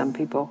to some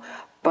people,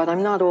 but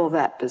I'm not all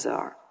that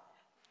bizarre.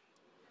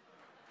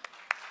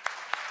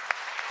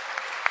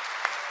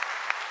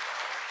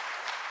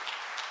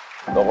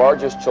 The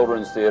largest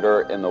children's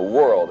theater in the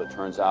world, it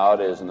turns out,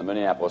 is in the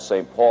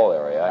Minneapolis-St. Paul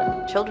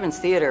area. Children's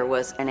theater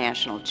was a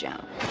national gem.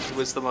 It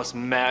was the most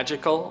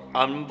magical,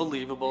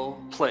 unbelievable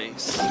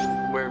place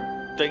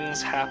where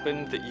things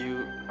happened that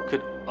you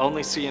could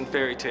only see in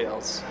fairy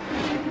tales.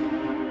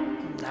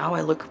 Now I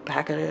look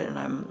back at it and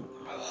I'm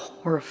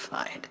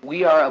horrified.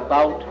 We are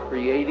about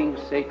creating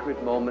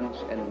sacred moments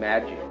and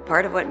magic.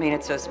 Part of what made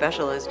it so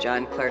special is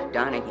John Clark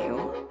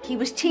Donahue. He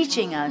was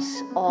teaching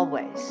us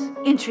always,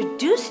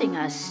 introducing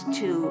us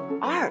to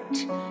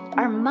art.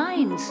 Our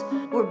minds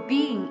were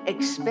being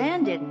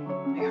expanded.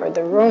 I heard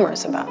the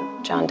rumors about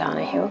John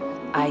Donahue.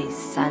 I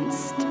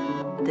sensed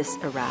this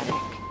erratic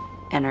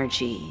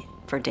energy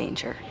for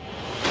danger.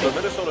 The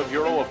Minnesota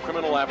Bureau of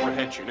Criminal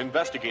Apprehension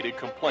investigated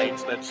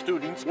complaints that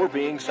students were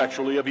being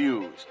sexually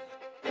abused.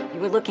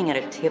 You were looking at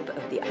a tip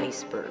of the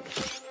iceberg.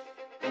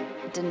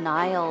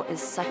 Denial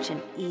is such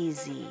an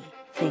easy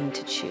thing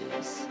to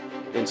choose.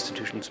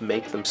 Institutions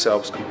make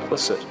themselves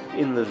complicit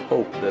in the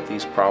hope that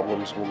these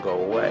problems will go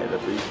away,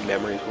 that these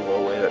memories will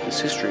go away, that this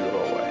history will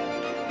go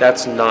away.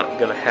 That's not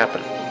going to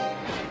happen.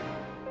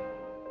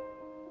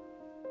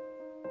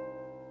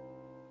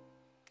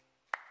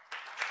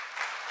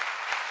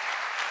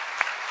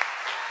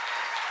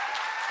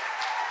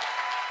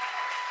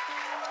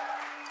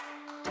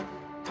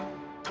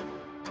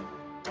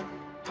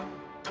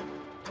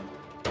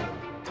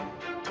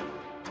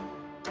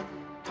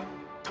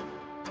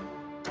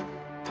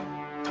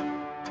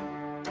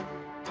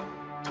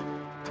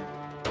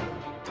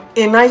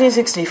 In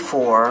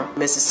 1964,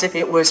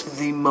 Mississippi was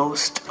the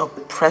most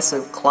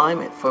oppressive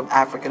climate for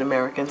African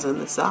Americans in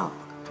the South.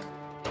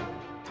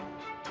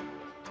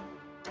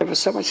 There was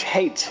so much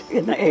hate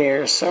in the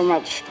air, so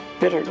much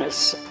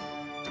bitterness.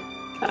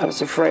 I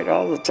was afraid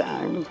all the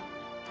time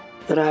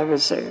that I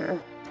was there.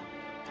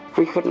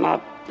 We could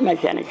not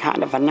make any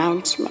kind of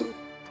announcement.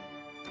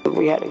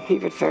 We had to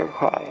keep it very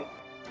quiet.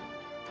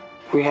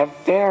 We have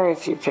very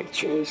few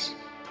pictures,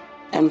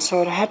 and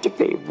so it had to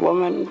be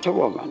woman to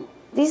woman.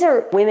 These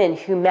are women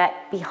who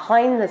met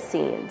behind the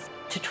scenes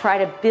to try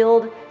to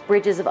build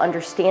bridges of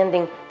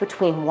understanding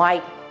between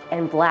white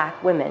and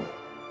black women.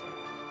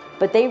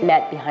 but they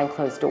met behind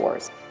closed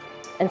doors.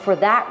 And for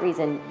that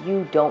reason,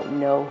 you don't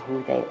know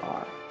who they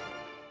are.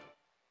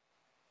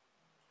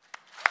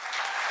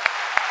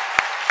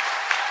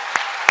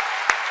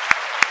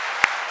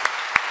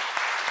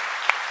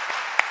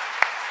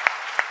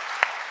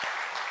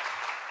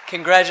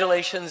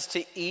 Congratulations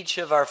to each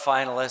of our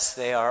finalists.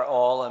 They are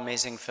all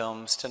amazing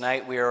films.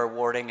 Tonight we are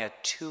awarding a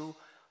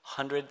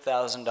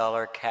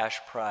 $200,000 cash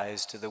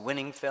prize to the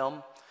winning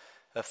film,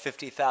 a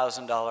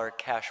 $50,000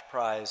 cash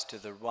prize to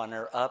the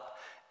runner-up,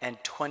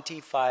 and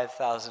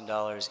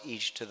 $25,000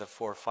 each to the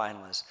 4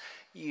 finalists.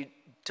 You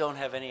don't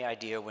have any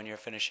idea when you're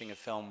finishing a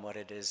film what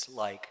it is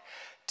like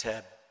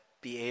to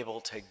be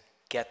able to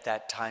get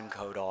that time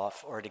code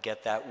off or to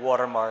get that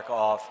watermark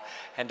off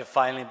and to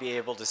finally be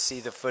able to see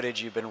the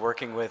footage you've been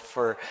working with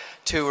for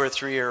 2 or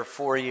 3 or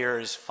 4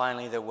 years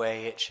finally the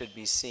way it should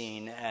be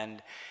seen.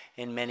 And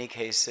in many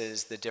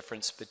cases, the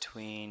difference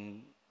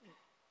between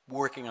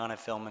working on a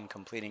film and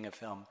completing a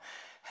film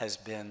has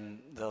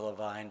been the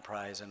Lavine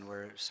Prize, and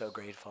we're so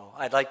grateful.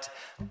 I'd like,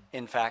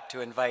 in fact,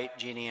 to invite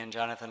Jeannie and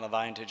Jonathan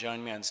Lavine to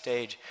join me on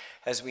stage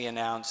as we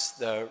announce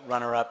the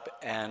runner-up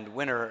and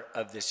winner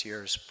of this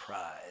year's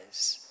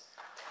prize.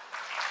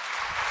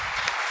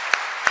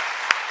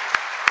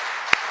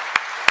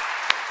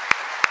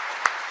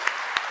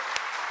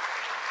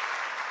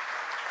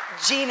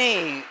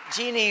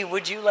 Jeannie,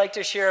 would you like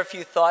to share a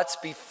few thoughts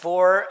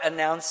before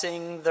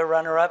announcing the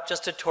runner-up,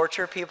 just to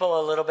torture people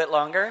a little bit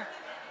longer?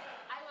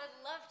 I would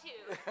love to.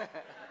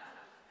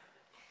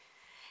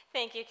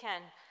 Thank you,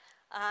 Ken.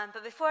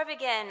 But before I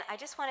begin, I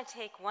just want to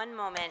take one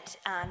moment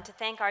to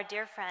thank our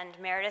dear friend,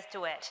 Meredith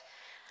DeWitt.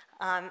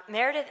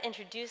 Meredith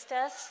introduced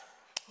us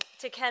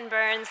to Ken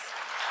Burns.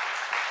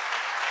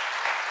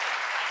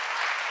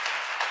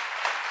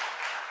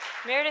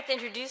 Meredith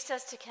introduced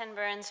us to Ken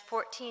Burns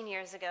 14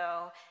 years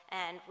ago,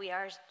 and we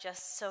are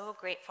just so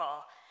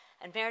grateful.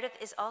 And Meredith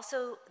is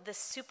also the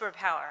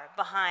superpower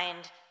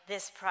behind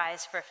this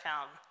prize for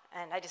film.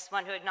 And I just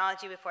want to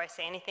acknowledge you before I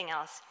say anything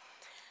else.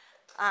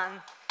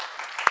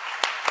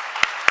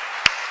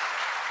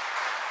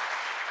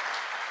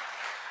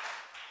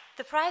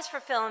 The prize for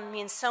film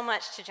means so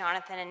much to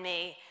Jonathan and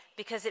me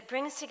because it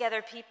brings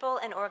together people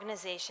and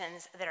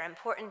organizations that are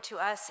important to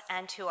us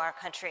and to our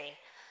country.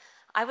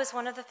 I was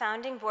one of the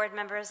founding board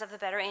members of the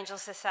Better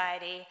Angels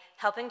Society,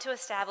 helping to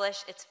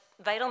establish its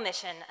vital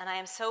mission, and I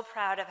am so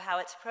proud of how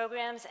its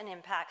programs and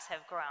impacts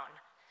have grown.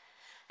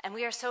 And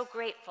we are so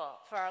grateful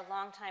for our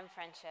longtime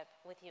friendship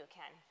with you,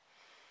 Ken.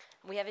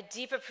 We have a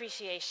deep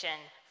appreciation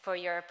for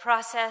your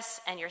process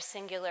and your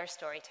singular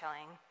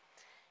storytelling.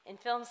 In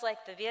films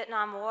like the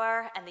Vietnam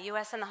War and the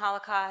U.S. and the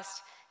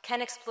Holocaust,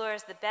 Ken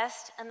explores the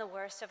best and the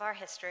worst of our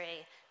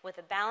history with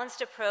a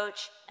balanced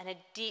approach and a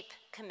deep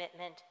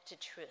commitment to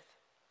truth.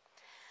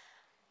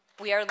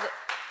 We are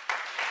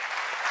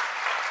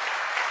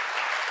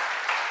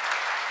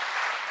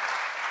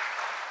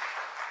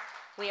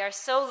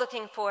so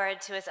looking forward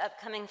to his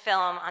upcoming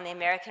film on the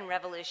American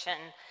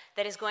Revolution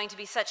that is going to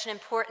be such an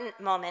important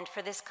moment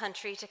for this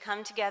country to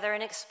come together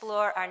and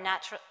explore our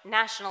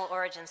national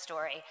origin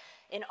story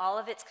in all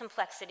of its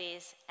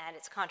complexities and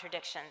its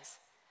contradictions.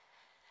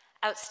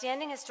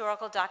 Outstanding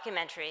historical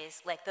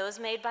documentaries like those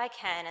made by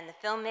Ken and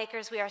the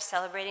filmmakers we are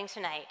celebrating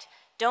tonight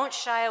don't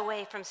shy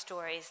away from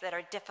stories that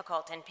are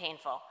difficult and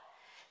painful.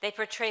 They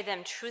portray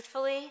them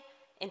truthfully,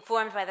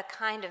 informed by the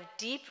kind of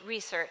deep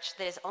research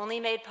that is only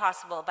made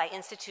possible by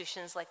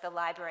institutions like the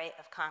Library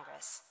of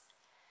Congress.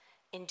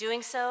 In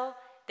doing so,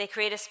 they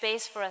create a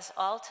space for us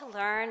all to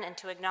learn and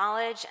to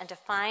acknowledge and to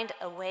find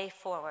a way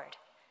forward.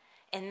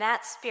 In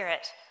that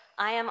spirit,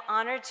 I am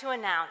honored to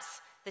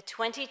announce the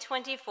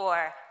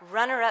 2024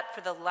 runner-up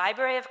for the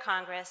Library of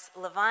Congress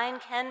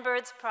Lavine Ken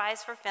Burns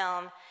Prize for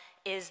Film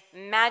is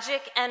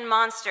Magic and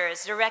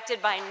Monsters,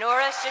 directed by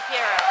Nora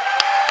Shapiro.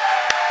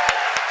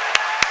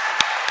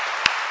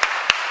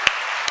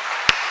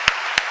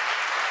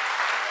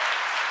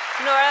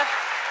 Nora.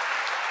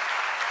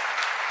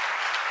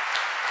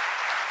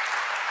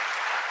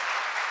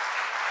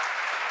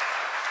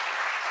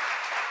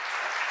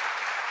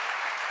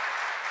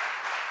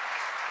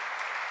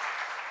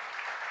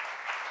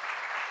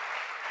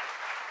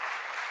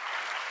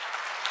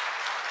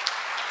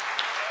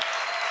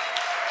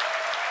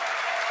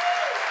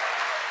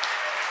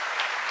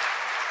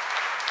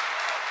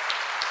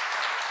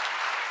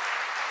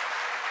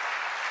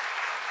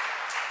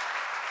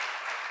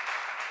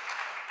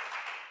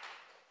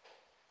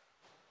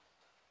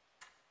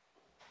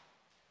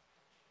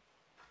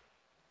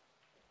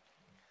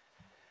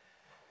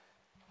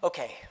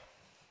 Okay.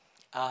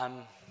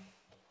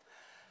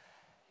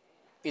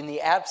 In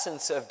the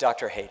absence of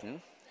Dr.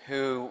 Hayden,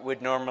 who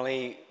would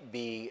normally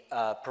be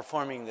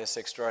performing this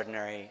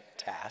extraordinary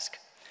task,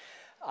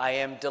 I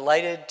am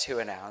delighted to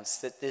announce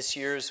that this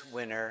year's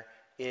winner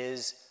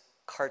is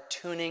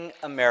Cartooning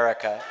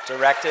America,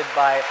 directed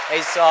by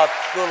Asaf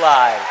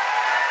Galay.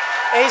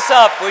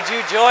 Asaf, would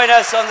you join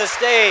us on the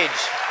stage?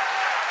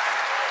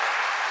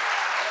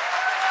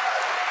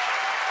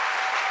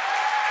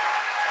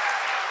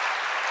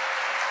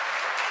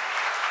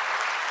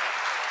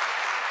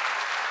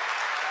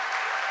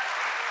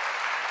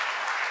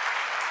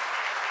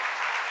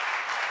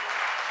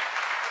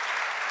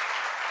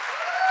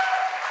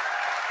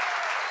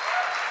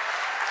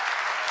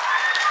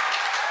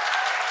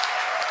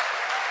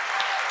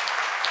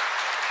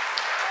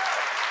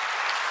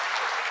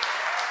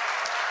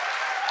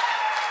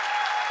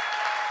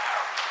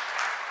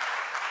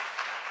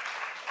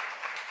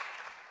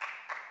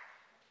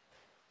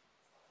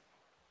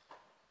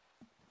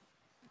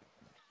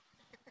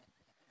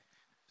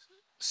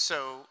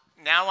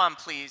 I'm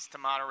pleased to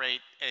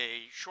moderate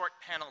a short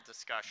panel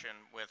discussion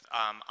with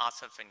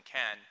Asaf and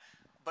Ken.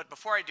 But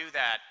before I do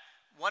that,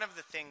 one of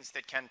the things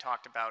that Ken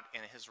talked about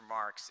in his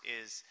remarks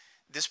is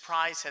this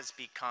prize has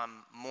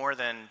become more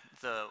than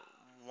the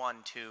 1,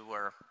 2,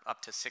 or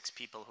up to 6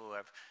 people who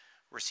have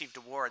received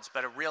awards,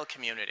 but a real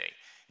community.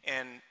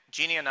 And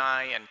Jeannie and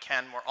I and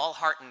Ken were all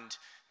heartened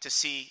to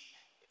see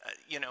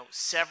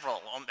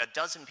several, a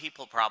dozen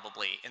people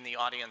probably in the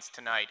audience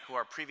tonight who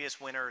are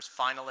previous winners,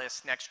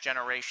 finalists, next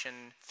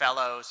generation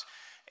fellows.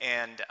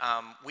 And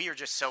we are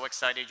just so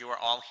excited you are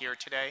all here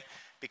today,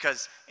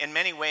 because in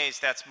many ways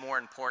that's more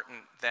important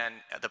than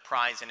the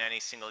prize in any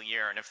single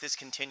year. And if this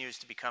continues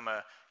to become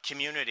a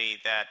community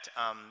that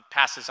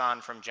passes on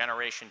from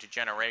generation to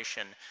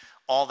generation,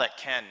 all that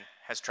Ken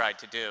has tried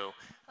to do,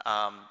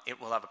 it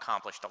will have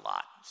accomplished a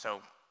lot.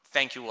 So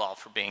thank you all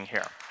for being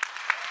here.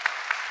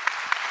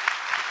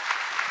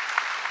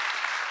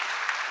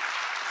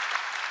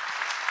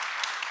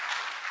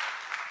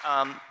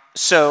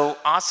 So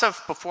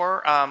Asaf,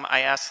 before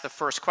I ask the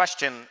first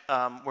question,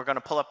 we're going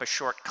to pull up a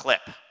short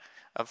clip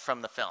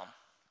from the film.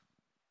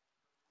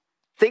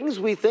 Things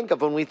we think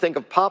of when we think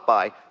of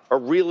Popeye are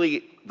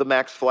really the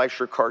Max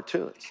Fleischer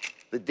cartoons,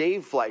 the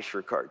Dave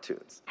Fleischer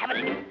cartoons.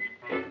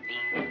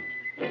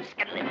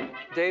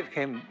 Dave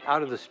came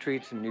out of the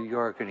streets in New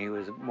York, and he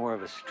was more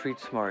of a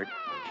street-smart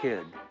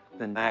kid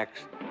than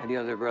Max and the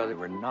other brother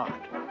were not.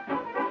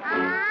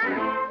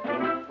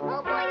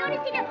 Oh boy, you ought to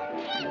see them.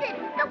 Jesus,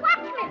 the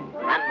watchman.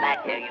 Come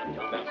back here, you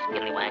two little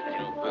skillywhack,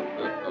 you.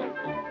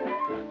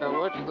 Now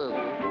what's this?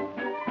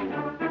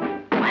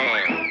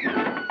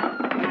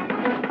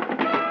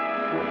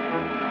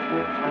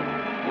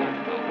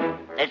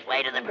 This way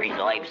to the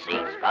preserved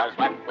seats, cause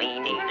what we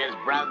need is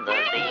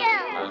brotherly.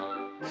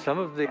 Some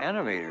of the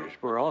animators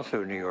were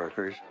also New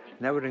Yorkers,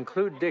 and that would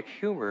include Dick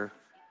Humer.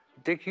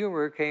 Dick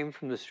Humer came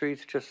from the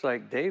streets just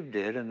like Dave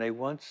did, and they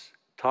once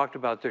talked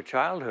about their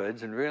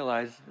childhoods and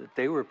realized that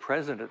they were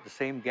present at the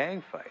same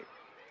gang fight.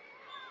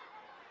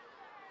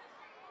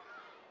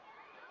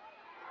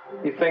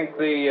 You think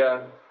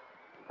the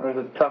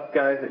tough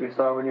guys that you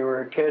saw when you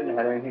were a kid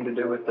had anything to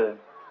do with the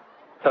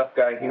tough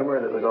guy humor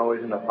that was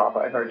always in the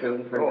Popeye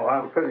cartoons? Oh,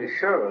 I'm pretty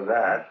sure of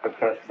that,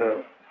 because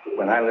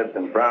when I lived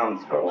in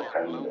Brownsville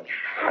and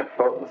at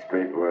Fulton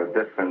Street, we were a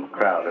different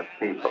crowd of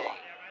people,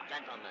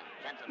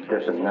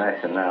 different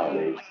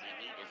nationalities,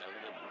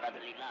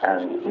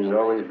 and we'd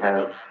always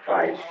have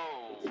fights,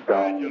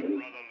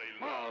 stones,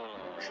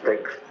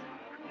 sticks.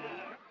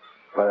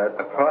 But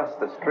across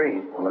the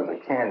street was a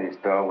candy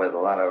store with a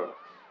lot of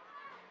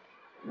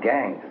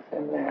gangs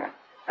in there,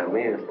 and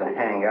we used to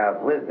hang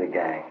out with the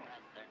gangs.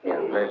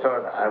 And they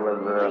thought I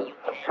was a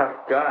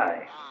tough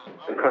guy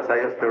because I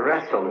used to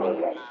wrestle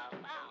with them.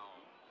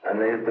 And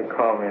they used to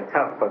call me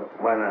tough,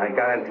 but when I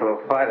got into a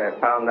fight, I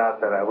found out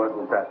that I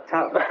wasn't that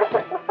tough.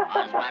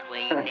 Cause what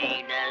we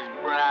need is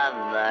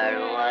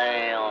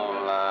brotherly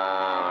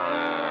love.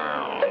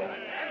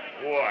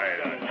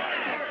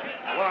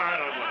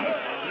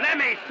 Let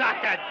me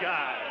suck that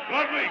guy.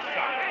 Let me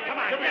suck it. Come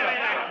on, give me that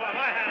club.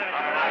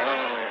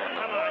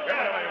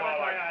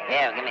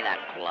 Here, give me that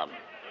club.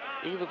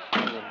 Even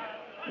Steven.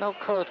 No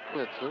colored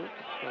glitter.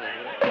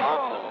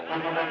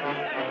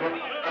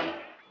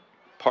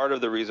 Part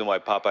of the reason why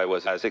Popeye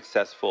was as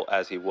successful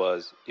as he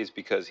was is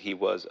because he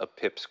was a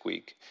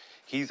pipsqueak.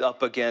 He's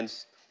up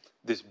against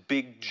this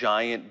big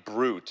giant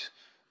brute,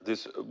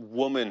 this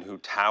woman who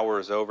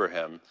towers over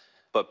him.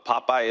 But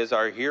Popeye is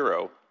our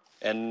hero,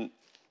 and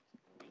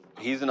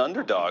he's an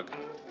underdog.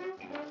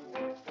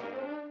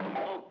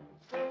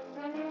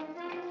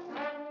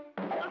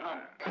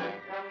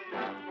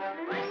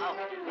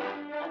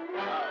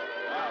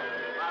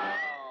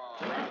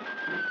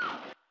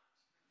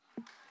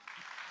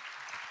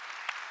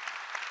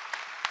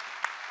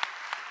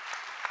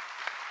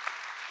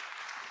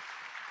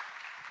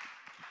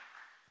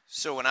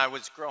 So when I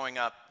was growing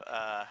up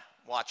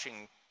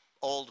watching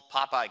old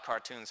Popeye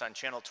cartoons on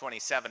Channel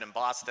 27 in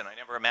Boston, I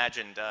never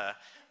imagined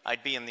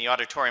I'd be in the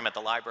auditorium at the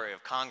Library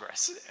of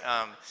Congress.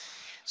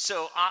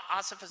 So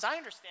Asaf, as I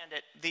understand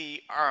it,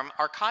 the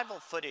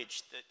archival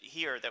footage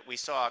that we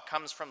saw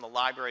comes from the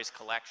library's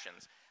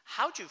collections.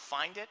 How'd you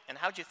find it, and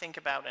how'd you think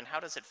about it, and how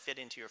does it fit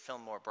into your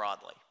film more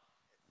broadly?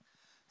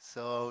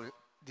 So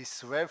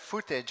this rare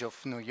footage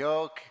of New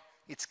York,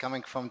 it's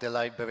coming from the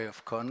Library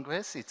of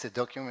Congress. It's a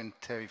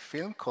documentary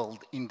film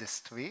called In the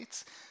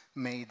Streets,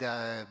 made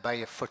by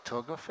a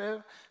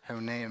photographer.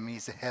 Her name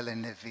is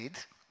Helen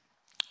Navid.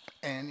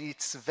 And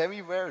it's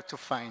very rare to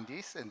find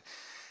this. And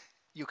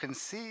you can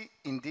see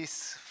in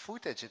this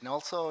footage, and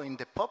also in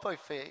the Popeye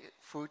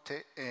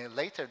footage,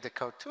 later the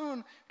cartoon,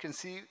 you can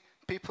see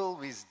people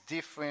with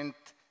different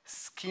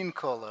skin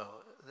color,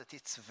 that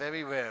it's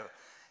very rare.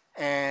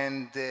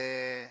 And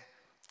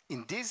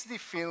in this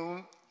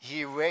film,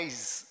 he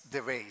erased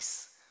the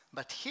race.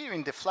 But here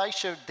in the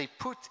Fleischer, they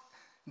put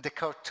the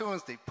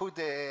cartoons, they put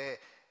the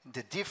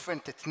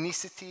different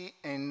ethnicity,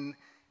 and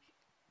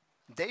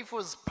Dave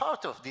was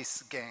part of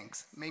these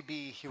gangs.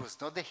 Maybe he was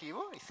not the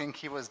hero, I think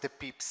he was the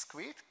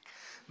pipsqueak,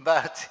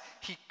 but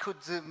he could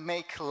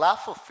make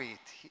laugh of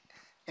it.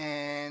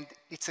 And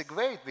it's a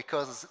great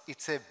because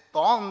it's a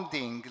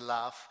bonding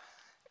laugh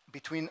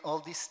between all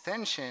this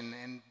tension.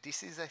 And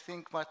this is, I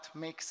think, what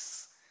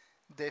makes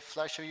the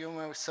Fleischer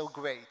humor so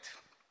great.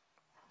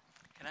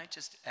 Can I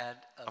just add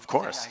a Of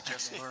course. thing I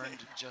just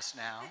learned just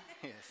now?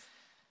 Yes.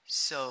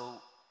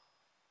 So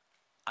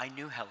I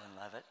knew Helen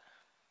Levitt.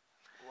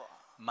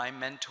 My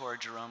mentor,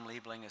 Jerome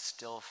Liebling, a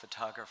still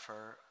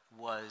photographer,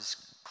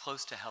 was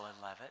close to Helen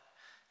Levitt.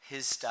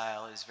 His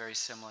style is very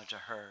similar to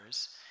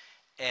hers.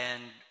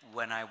 And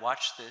when I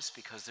watched this,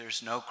 because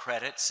there's no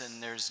credits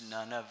and there's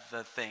none of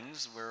the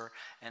things, we're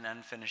an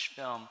unfinished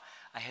film,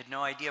 I had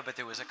no idea, but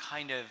there was a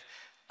kind of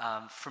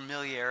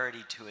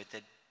familiarity to it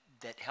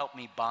that helped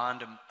me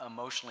bond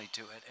emotionally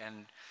to it.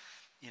 And,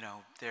 you know,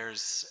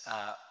 there's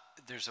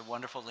a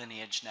wonderful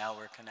lineage now.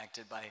 We're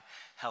connected by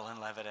Helen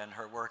Levitt and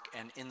her work.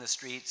 And In the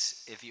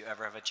Streets, if you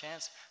ever have a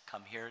chance,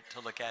 come here to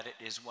look at it,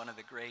 is one of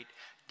the great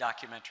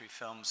documentary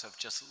films of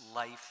just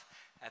life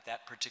at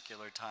that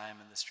particular time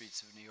in the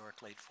streets of New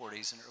York, late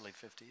 40s and early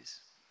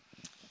 50s.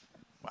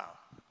 Wow.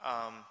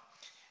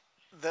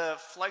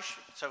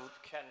 So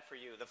Ken, for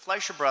you, the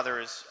Fleischer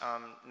brothers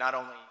not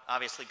only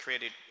obviously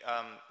created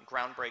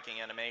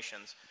groundbreaking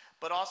animations,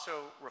 but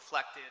also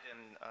reflected,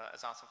 and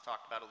as Asaf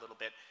talked about a little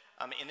bit,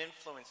 and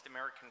influenced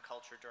American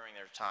culture during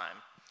their time.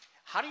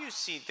 How do you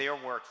see their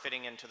work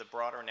fitting into the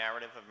broader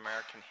narrative of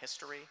American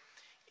history?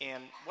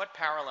 And what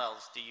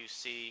parallels do you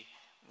see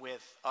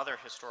with other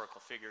historical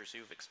figures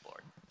you've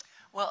explored?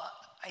 Well,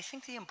 I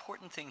think the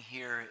important thing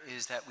here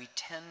is that we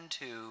tend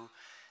to,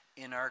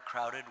 in our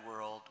crowded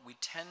world, we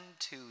tend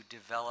to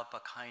develop a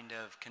kind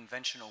of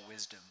conventional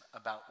wisdom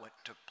about what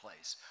took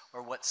place,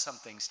 or what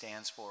something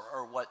stands for,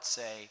 or what,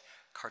 say,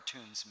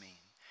 cartoons mean.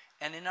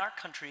 And in our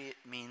country, it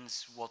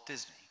means Walt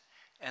Disney.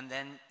 And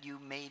then you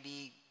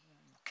maybe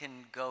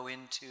can go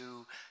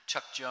into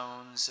Chuck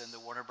Jones and the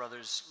Warner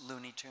Brothers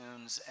Looney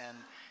Tunes and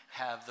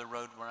have the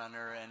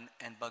Roadrunner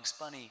and Bugs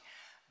Bunny.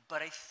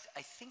 But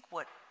I think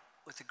what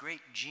the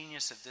great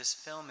genius of this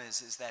film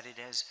is that it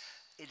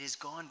has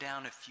gone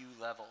down a few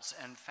levels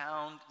and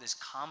found this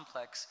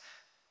complex,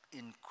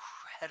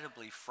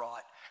 incredibly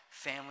fraught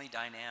family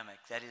dynamic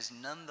that is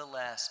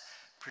nonetheless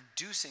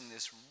producing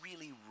this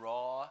really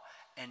raw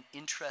and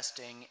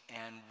interesting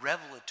and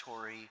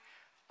revelatory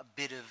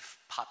bit of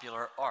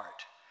popular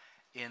art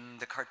in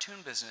the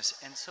cartoon business.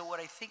 And so what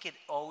I think it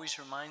always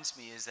reminds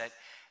me is that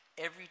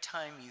every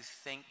time you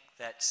think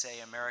that,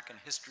 say, American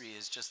history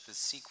is just the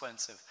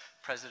sequence of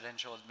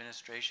presidential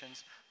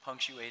administrations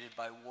punctuated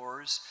by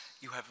wars,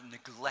 you have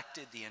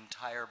neglected the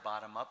entire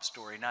bottom-up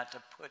story, not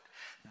to put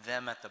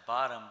them at the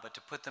bottom, but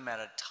to put them at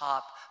a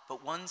top,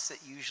 but ones that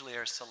usually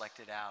are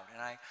selected out.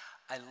 And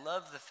I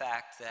love the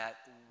fact that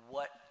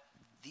what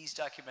these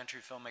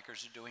documentary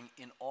filmmakers are doing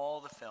in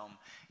all the film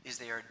is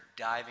they are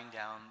diving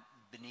down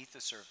beneath the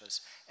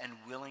surface and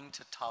willing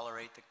to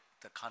tolerate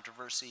the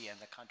controversy and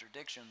the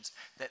contradictions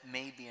that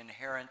may be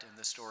inherent in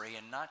the story,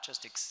 and not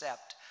just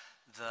accept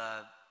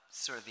the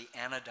sort of the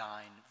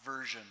anodyne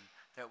version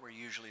that we're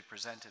usually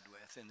presented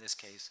with, in this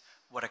case,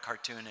 what a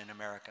cartoon in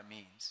America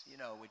means, you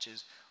know, which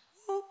is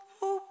whoop,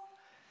 whoop.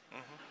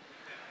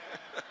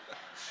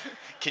 Mm-hmm.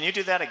 Can you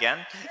do that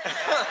again?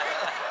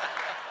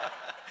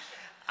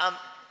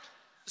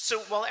 So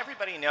while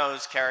everybody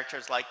knows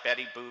characters like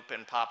Betty Boop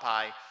and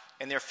Popeye,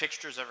 and they're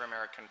fixtures of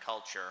American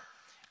culture,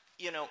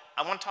 you know,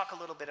 I want to talk a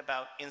little bit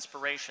about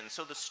inspiration.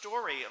 So the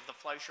story of the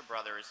Fleischer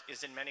brothers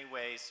is in many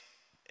ways,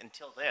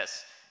 until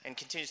this, and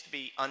continues to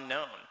be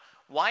unknown.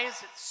 Why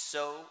is it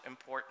so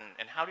important,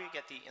 and how do you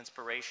get the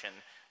inspiration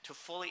to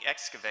fully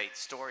excavate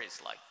stories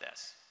like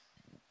this,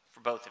 for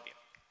both of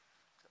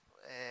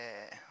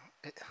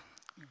you?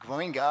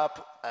 Growing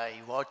up,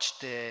 I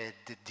watched the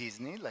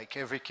Disney, like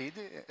every kid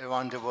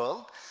around the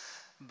world,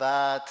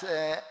 but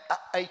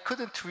I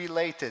couldn't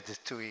relate it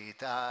to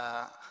it.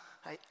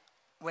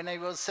 When I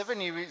was 7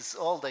 years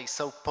old, I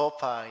saw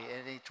Popeye,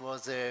 and it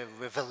was a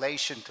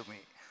revelation to me.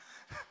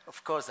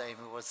 Of course, I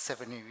was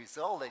 7 years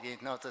old. I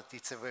didn't know that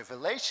it's a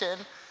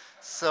revelation.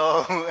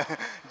 So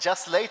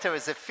just later,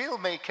 as a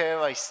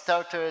filmmaker, I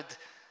started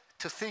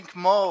to think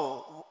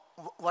more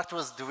what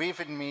was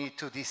driving me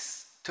to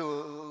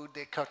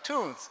the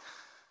cartoons.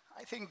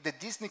 I think the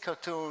Disney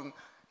cartoon,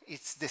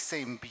 it's the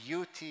same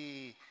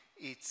beauty,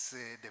 it's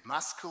the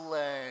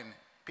masculine,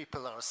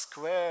 people are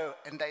square,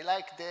 and I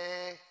like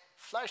the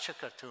Fleischer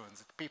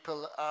cartoons.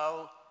 People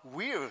are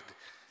weird.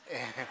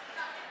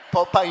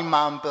 Popeye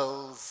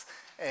mumbles,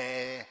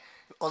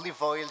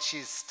 Olive Oil,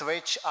 she's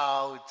stretched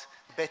out,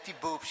 Betty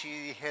Boop,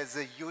 she has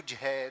a huge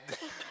head.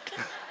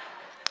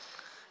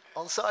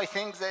 Also, I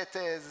think that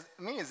as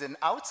me, as an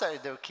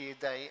outsider kid,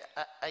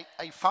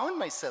 I found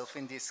myself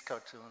in these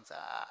cartoons.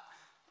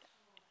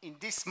 In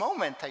this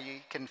moment,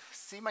 I can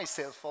see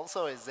myself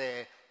also as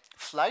a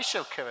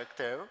Fleischer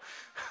character.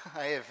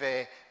 I have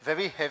a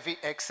very heavy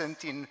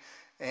accent in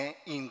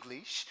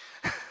English.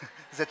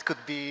 That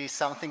could be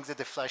something that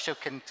the Fleischer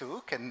can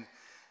do.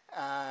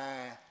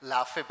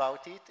 laugh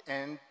about it,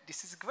 and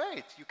this is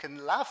great. You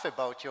can laugh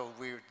about your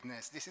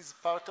weirdness. This is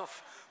part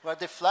of what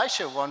the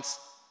Fleischer wants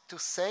to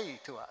say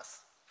to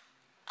us.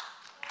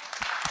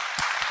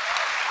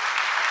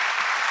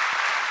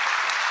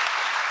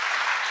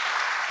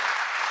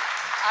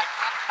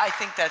 I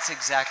think that's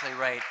exactly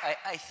right.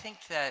 I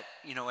think that,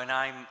 you know, and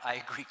I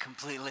agree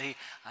completely.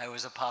 I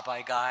was a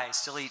Popeye guy. I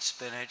still eat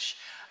spinach.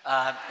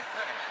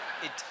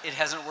 It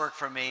hasn't worked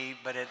for me,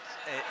 but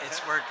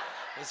it's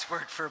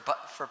worked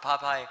for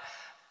Popeye.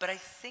 But I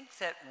think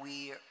that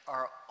we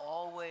are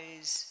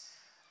always,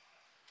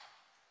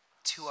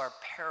 to our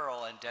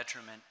peril and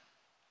detriment,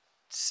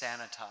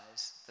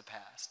 sanitize the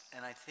past.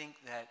 And I think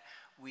that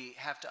we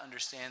have to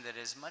understand that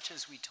as much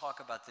as we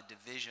talk about the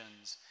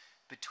divisions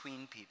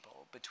between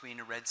people, between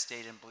a red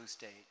state and blue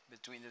state,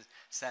 between the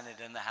Senate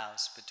and the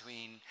House,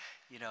 between,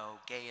 you know,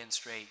 gay and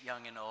straight,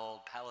 young and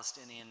old,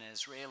 Palestinian and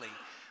Israeli,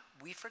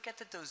 we forget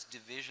that those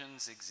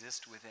divisions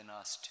exist within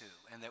us too,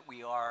 and that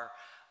we are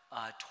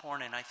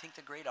torn. And I think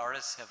the great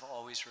artists have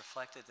always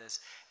reflected this,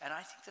 and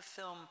I think the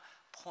film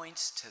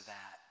points to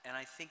that. And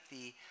I think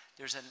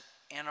there's an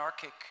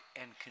anarchic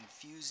and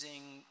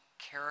confusing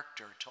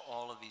character to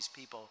all of these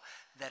people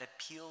that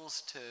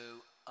appeals to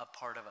a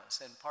part of us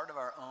and part of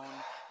our own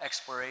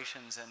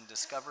explorations and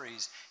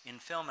discoveries in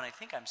film. And I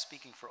think I'm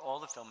speaking for all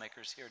the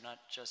filmmakers here, not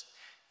just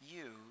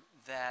you,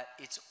 that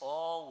it's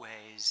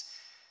always,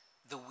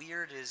 the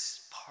weird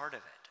is part of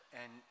it,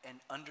 and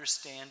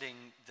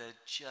understanding the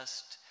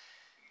just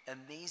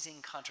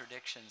amazing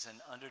contradictions and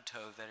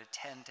undertow that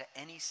attend to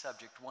any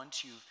subject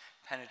once you've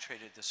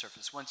penetrated the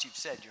surface, once you've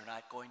said you're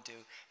not going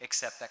to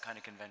accept that kind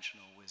of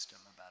conventional wisdom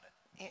about it.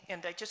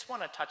 And I just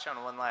want to touch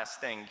on one last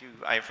thing.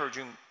 I've heard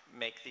you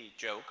make the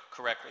joke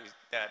correctly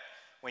that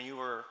when you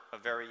were a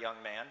very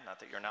young man, not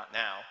that you're not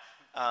now,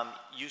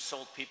 you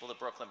sold people to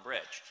Brooklyn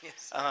Bridge.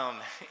 Yes. And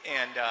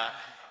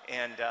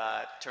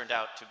turned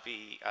out to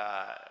be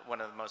one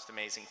of the most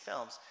amazing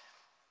films.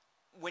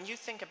 When you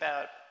think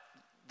about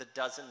the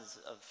dozens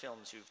of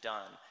films you've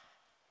done,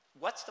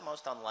 what's the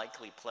most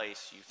unlikely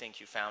place you think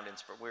you found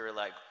inspiration? We were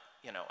like,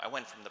 you know, I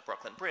went from the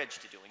Brooklyn Bridge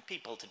to doing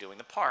people to doing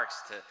the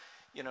parks to,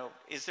 you know,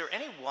 is there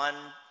any one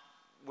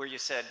where you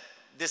said,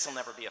 this will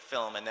never be a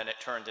film, and then it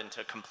turned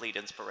into complete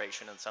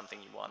inspiration and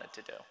something you wanted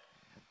to do?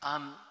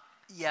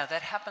 Yeah,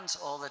 that happens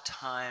all the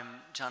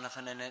time,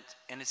 Jonathan, and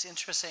it's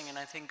interesting, and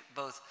I think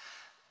both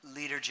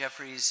Leader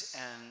Jeffries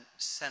and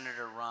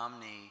Senator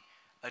Romney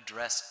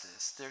addressed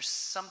this. There's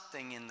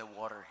something in the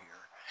water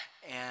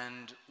here,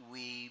 and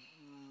we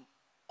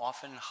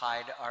often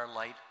hide our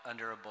light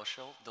under a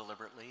bushel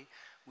deliberately.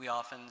 We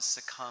often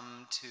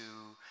succumb to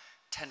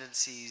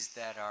tendencies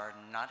that are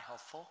not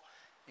helpful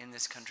in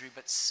this country,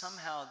 but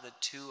somehow the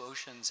two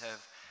oceans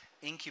have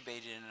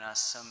incubated in us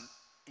some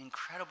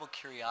incredible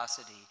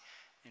curiosity,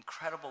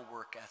 incredible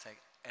work ethic,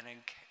 and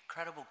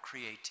incredible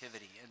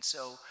creativity. And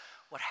so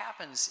what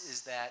happens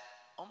is that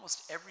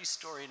almost every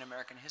story in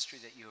American history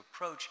that you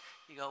approach,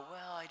 you go,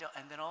 well, I don't,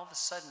 and then all of a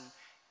sudden,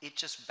 it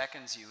just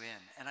beckons you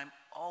in. And I'm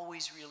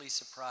always really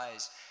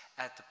surprised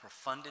at the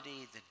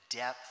profundity, the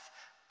depth,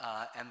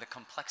 and the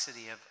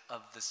complexity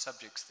of the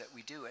subjects that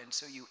we do. And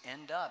so you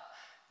end up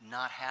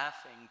not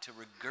having to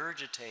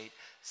regurgitate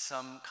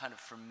some kind of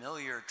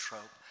familiar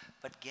trope,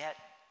 but get,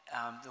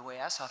 the way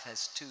Asaf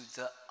has too,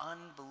 the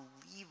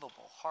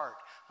unbelievable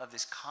heart of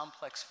this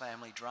complex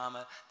family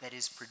drama that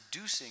is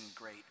producing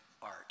great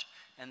art.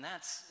 And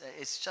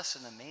it's just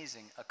an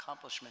amazing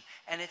accomplishment.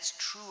 And it's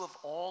true of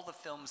all the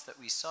films that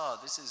we saw.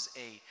 This is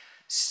a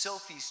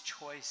Sophie's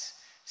Choice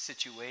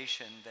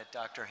situation that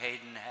Dr.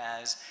 Hayden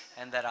has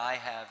and that I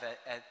have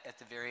at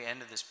the very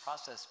end of this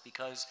process,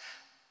 because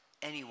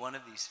any one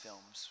of these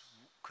films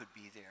could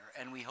be there.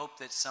 And we hope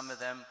that some of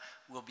them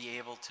will be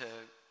able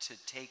to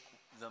take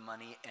the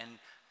money and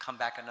come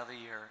back another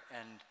year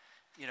and,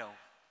 you know,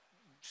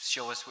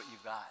 show us what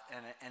you've got.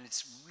 And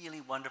it's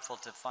really wonderful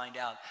to find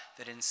out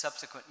that in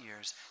subsequent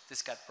years,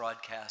 this got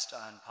broadcast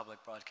on public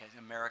broadcast.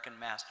 American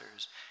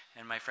Masters,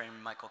 and my friend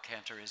Michael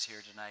Cantor is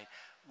here tonight,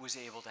 was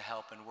able to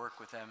help and work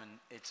with them, and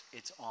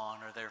it's on,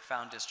 or they're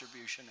found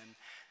distribution. And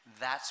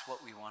that's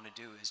what we want to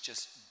do, is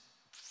just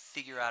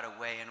figure out a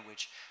way in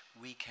which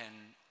we can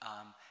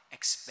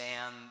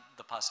expand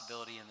the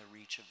possibility and the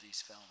reach of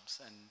these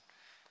films. And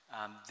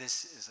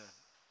this is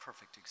a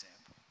perfect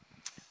example.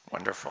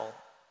 Wonderful.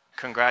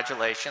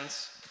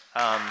 Congratulations.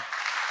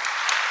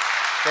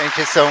 Thank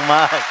you so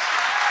much.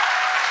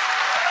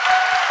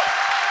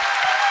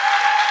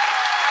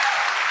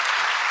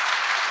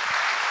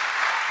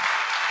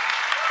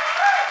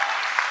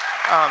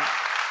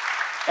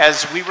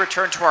 As we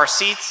return to our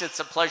seats, it's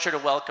a pleasure to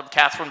welcome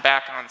Katherine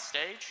back on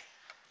stage.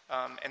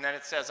 And then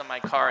it says on my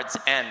cards,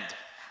 end.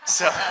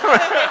 So.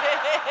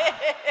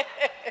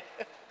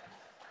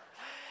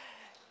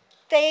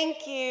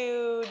 Thank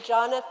you,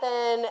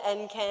 Jonathan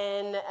and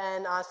Ken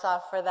and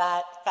Asaf, for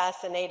that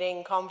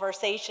fascinating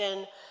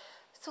conversation.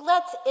 So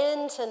let's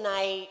end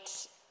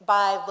tonight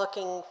by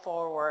looking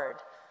forward.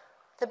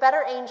 The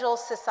Better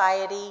Angels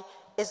Society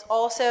is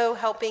also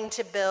helping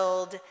to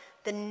build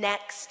the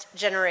next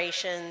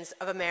generations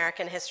of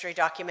American history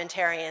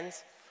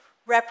documentarians,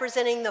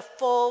 representing the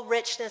full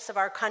richness of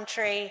our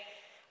country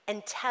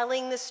and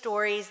telling the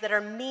stories that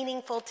are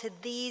meaningful to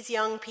these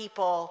young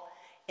people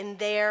in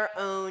their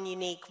own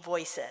unique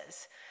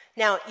voices.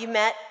 Now, you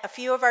met a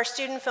few of our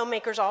student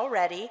filmmakers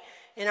already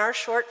in our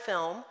short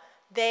film.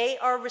 They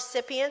are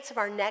recipients of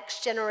our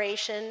Next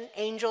Generation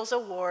Angels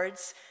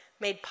Awards,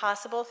 made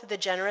possible through the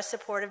generous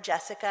support of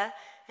Jessica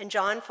and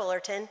John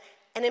Fullerton,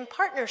 and in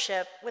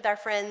partnership with our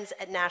friends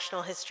at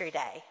National History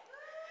Day.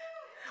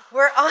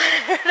 We're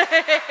honored.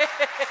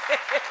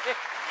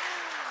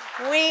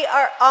 We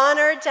are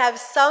honored to have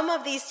some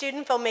of these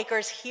student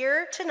filmmakers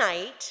here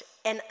tonight,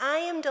 and I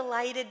am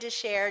delighted to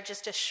share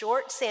just a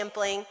short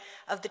sampling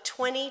of the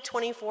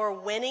 2024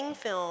 winning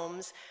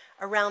films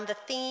around the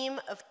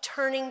theme of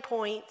turning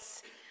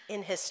points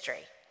in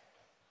history.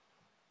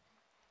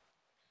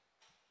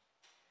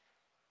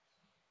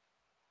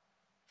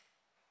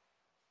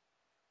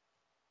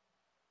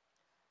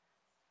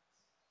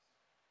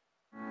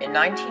 In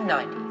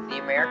 1990,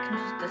 the Americans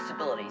with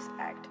Disabilities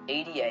Act,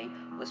 ADA,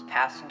 was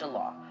passed into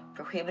law,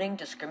 prohibiting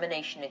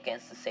discrimination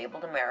against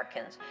disabled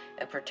Americans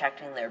and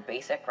protecting their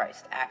basic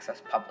rights to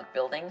access public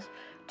buildings,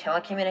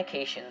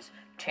 telecommunications,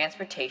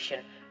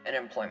 transportation, and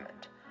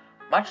employment.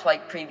 Much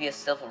like previous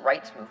civil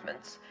rights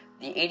movements,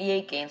 the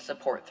ADA gained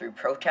support through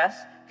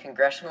protests,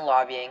 congressional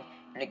lobbying,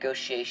 and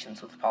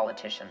negotiations with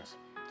politicians.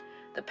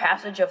 The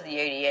passage of the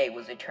ADA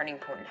was a turning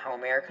point in how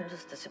Americans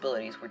with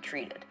disabilities were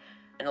treated,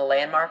 and a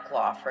landmark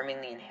law affirming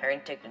the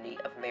inherent dignity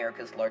of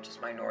America's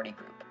largest minority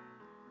group.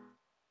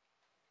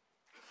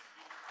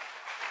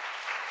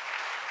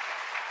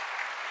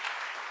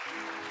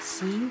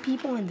 Seeing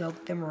people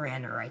invoke their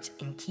Miranda rights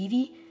in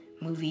TV,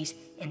 movies,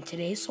 and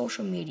today's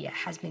social media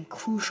has been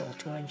crucial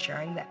to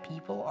ensuring that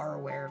people are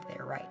aware of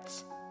their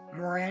rights.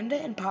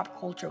 Miranda in pop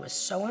culture was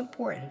so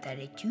important that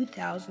a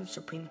 2000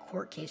 Supreme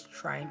Court case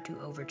trying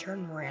to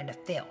overturn Miranda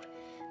failed,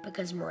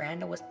 because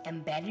Miranda was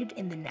embedded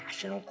in the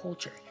national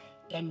culture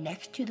and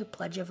next to the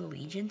Pledge of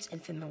Allegiance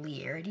and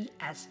familiarity,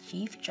 as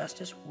Chief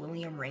Justice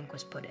William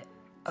Rehnquist put it.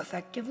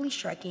 Effectively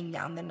striking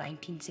down the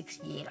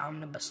 1968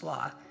 Omnibus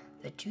Law,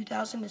 the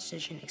 2000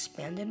 decision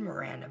expanded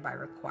Miranda by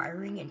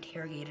requiring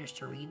interrogators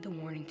to read the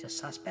warning to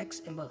suspects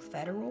in both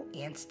federal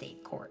and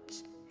state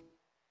courts.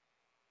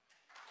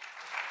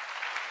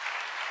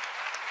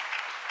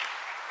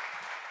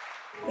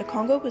 The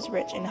Congo was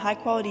rich in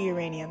high-quality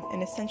uranium,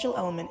 an essential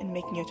element in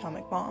making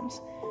atomic bombs.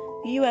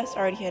 The U.S.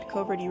 already had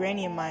covert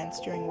uranium mines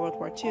during World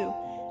War II,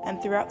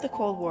 and throughout the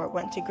Cold War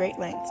went to great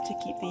lengths to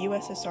keep the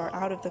USSR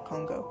out of the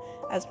Congo,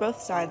 as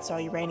both sides saw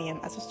uranium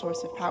as a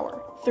source of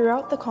power.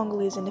 Throughout the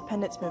Congolese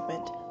independence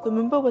movement,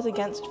 Lumumba was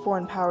against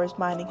foreign powers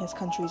mining his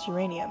country's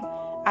uranium,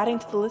 adding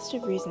to the list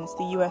of reasons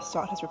the U.S.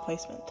 sought his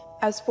replacement.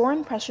 As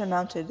foreign pressure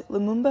mounted,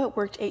 Lumumba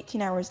worked 18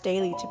 hours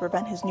daily to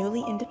prevent his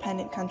newly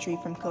independent country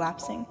from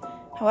collapsing.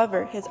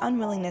 However, his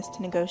unwillingness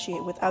to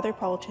negotiate with other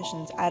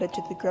politicians added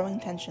to the growing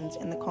tensions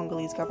in the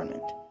Congolese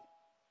government.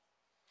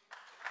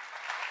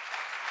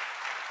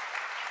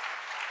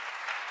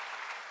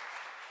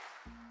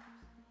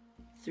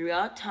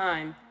 Throughout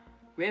time,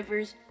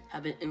 rivers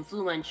have been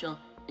influential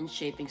in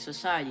shaping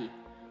society.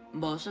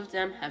 Most of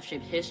them have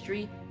shaped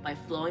history by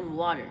flowing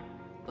water,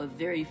 but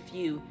very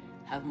few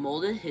have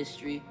molded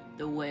history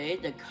the way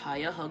the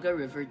Cuyahoga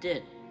River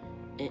did.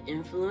 It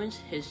influenced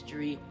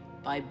history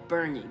by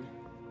burning.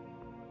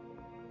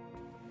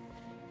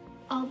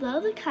 Although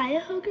the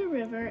Cuyahoga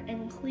River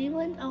in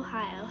Cleveland,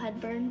 Ohio had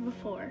burned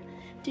before,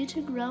 due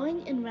to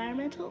growing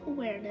environmental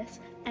awareness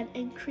and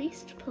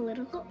increased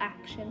political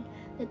action,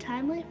 the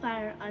timely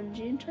fire on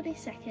June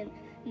 22,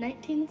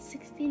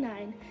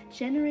 1969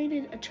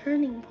 generated a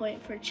turning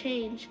point for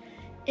change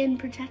in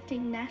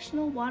protecting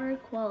national water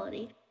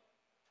quality.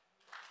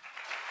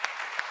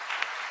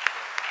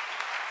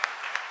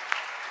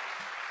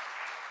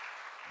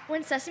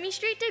 When Sesame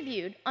Street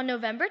debuted on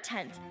November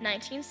 10,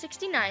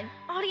 1969,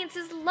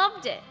 audiences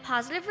loved it.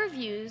 Positive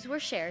reviews were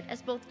shared as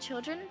both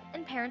children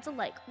and parents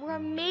alike were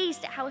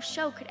amazed at how a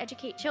show could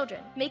educate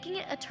children, making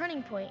it a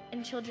turning point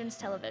in children's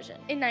television.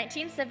 In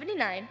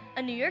 1979,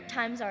 a New York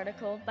Times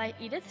article by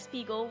Edith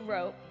Spiegel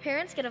wrote,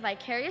 "Parents get a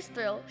vicarious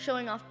thrill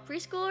showing off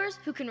preschoolers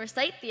who can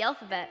recite the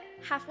alphabet."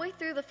 Halfway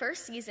through the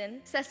first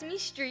season, Sesame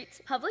Street's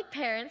public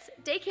parents,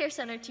 daycare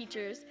center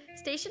teachers,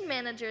 station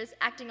managers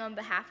acting on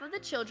behalf of the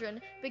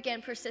children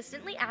began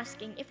persistently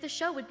asking if the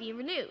show would be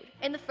renewed.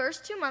 In the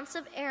first 2 months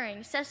of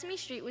airing, Sesame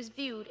Street was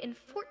viewed in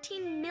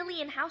 14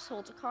 million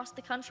households across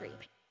the country.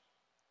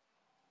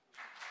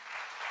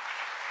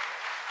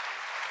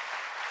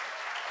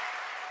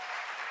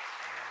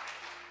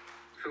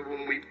 So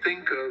when we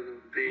think of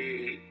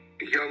the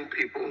young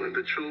people and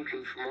the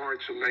Children's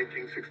March of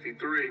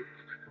 1963,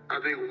 I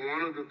think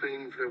one of the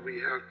things that we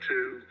have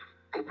to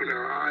open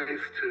our eyes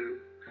to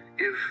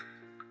is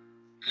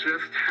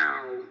just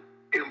how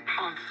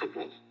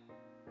impossible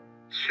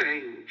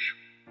change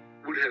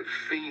would have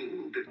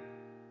seemed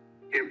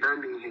in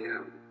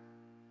Birmingham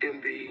in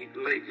the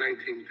late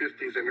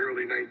 1950s and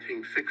early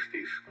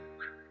 1960s.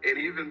 And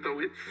even though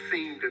it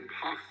seemed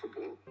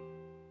impossible,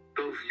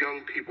 those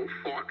young people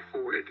fought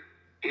for it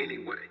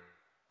anyway.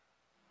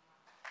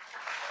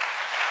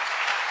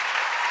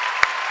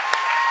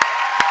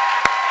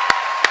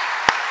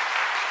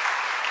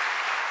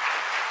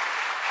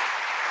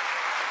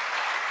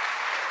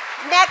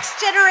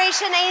 Next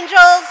Generation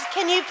Angels,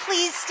 can you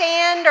please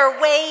stand or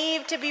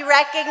wave to be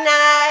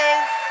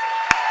recognized?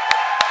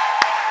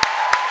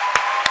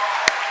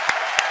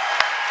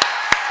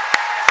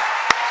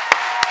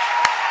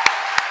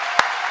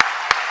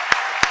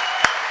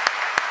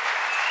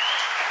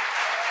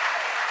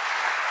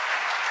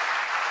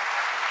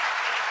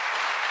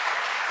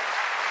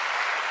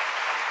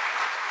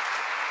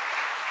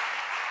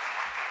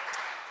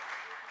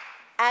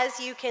 As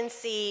you can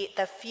see,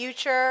 the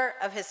future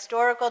of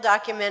historical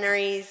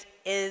documentaries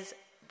is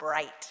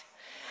bright.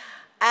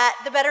 At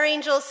the Better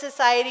Angels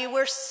Society,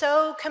 we're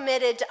so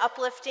committed to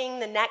uplifting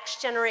the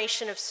next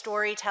generation of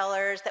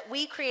storytellers that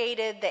we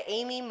created the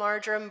Amy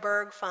Marjoram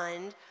Berg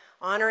Fund,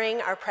 honoring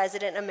our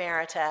President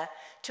Emerita,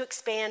 to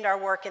expand our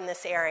work in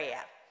this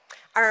area.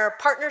 Our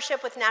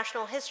partnership with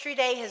National History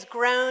Day has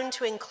grown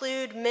to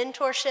include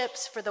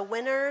mentorships for the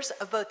winners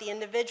of both the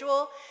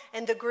individual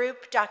and the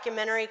group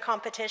documentary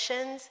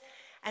competitions,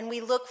 and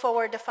we look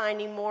forward to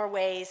finding more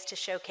ways to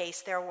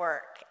showcase their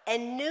work.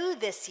 And new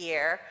this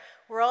year,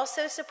 we're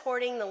also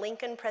supporting the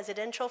Lincoln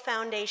Presidential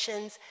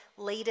Foundation's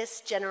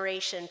latest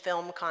generation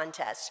film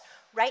contest.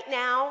 Right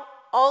now,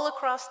 all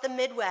across the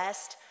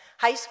Midwest,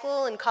 high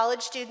school and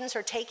college students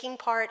are taking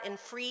part in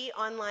free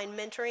online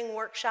mentoring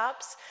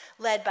workshops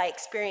led by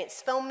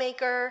experienced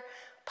filmmaker,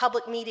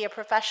 public media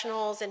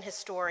professionals, and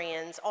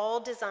historians,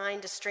 all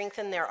designed to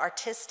strengthen their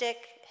artistic,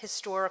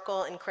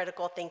 historical, and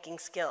critical thinking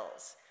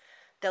skills.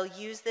 They'll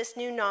use this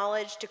new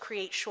knowledge to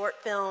create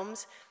short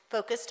films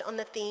focused on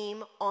the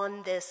theme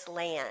 "On This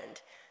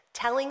Land,"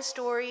 telling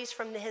stories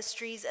from the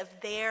histories of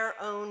their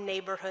own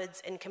neighborhoods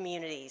and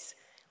communities.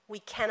 We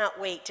cannot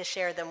wait to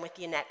share them with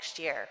you next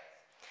year.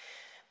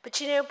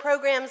 But you know,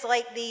 programs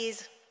like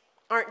these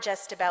aren't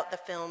just about the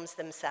films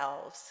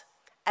themselves.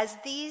 As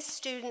these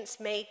students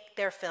make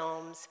their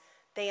films,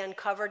 they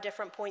uncover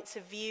different points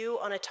of view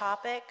on a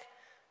topic,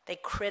 they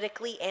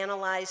critically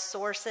analyze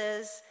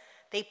sources,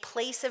 they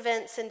place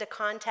events into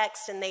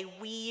context, and they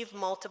weave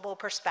multiple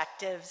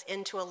perspectives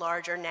into a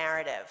larger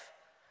narrative.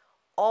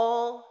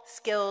 All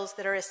skills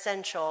that are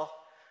essential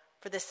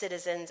for the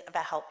citizens of a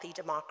healthy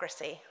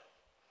democracy.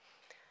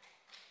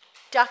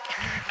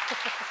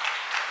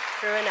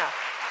 True enough.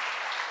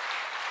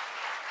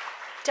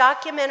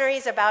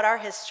 Documentaries about our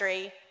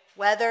history,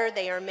 whether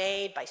they are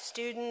made by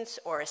students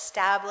or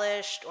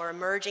established or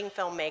emerging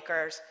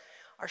filmmakers,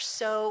 are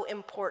so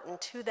important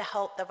to the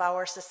health of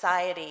our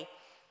society,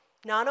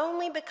 not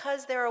only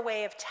because they're a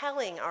way of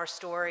telling our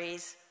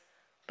stories,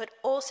 but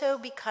also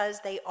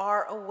because they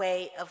are a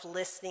way of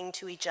listening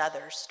to each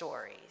other's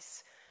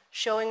stories,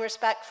 showing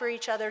respect for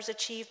each other's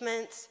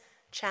achievements,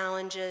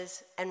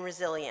 challenges, and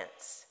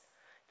resilience.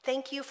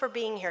 Thank you for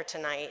being here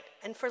tonight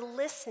and for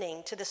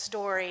listening to the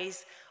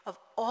stories of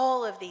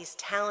all of these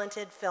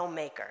talented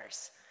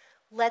filmmakers.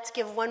 Let's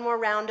give one more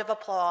round of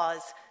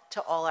applause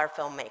to all our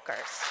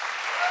filmmakers.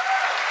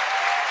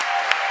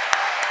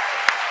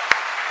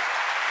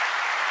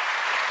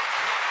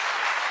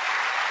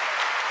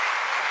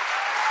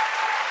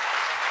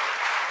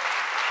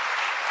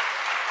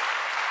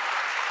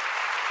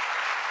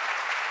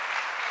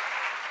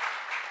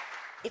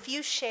 If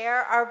you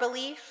share our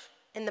belief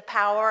in the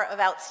power of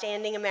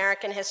outstanding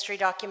American history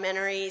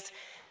documentaries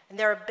and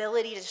their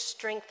ability to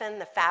strengthen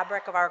the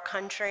fabric of our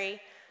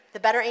country, the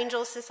Better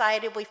Angels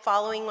Society will be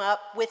following up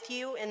with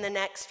you in the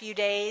next few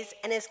days.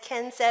 And as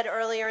Ken said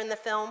earlier in the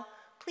film,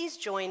 please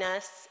join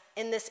us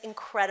in this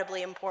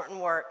incredibly important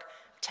work,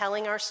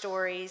 telling our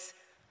stories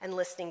and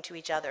listening to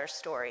each other's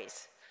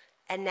stories.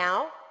 And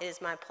now it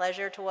is my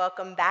pleasure to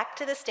welcome back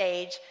to the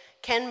stage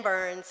Ken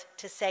Burns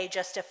to say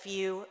just a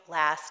few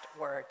last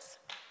words.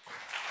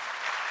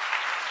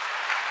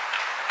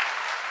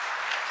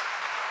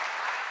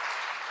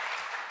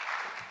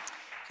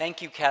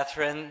 Thank you,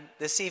 Katherine.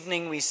 This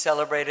evening we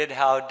celebrated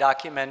how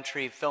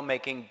documentary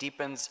filmmaking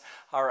deepens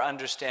our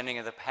understanding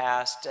of the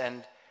past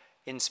and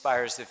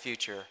inspires the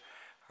future.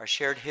 Our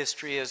shared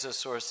history is a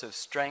source of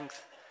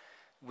strength,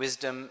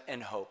 wisdom,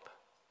 and hope.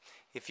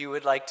 If you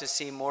would like to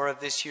see more of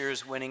this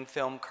year's winning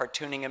film,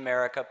 Cartooning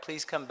America,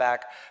 please come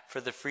back for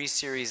the free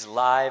series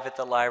live at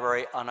the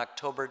library on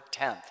October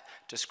 10th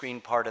to screen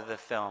part of the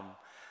film.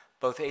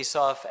 Both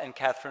Asaf and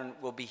Katherine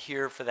will be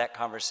here for that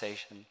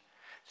conversation.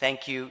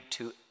 Thank you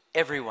to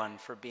everyone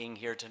for being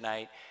here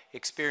tonight.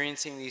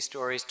 Experiencing these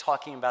stories,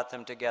 talking about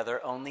them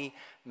together only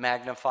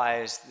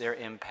magnifies their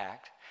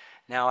impact.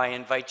 Now I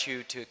invite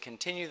you to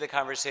continue the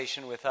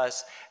conversation with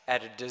us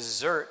at a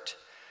dessert,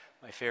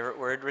 my favorite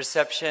word,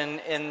 reception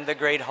in the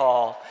Great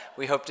Hall.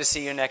 We hope to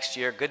see you next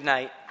year. Good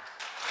night.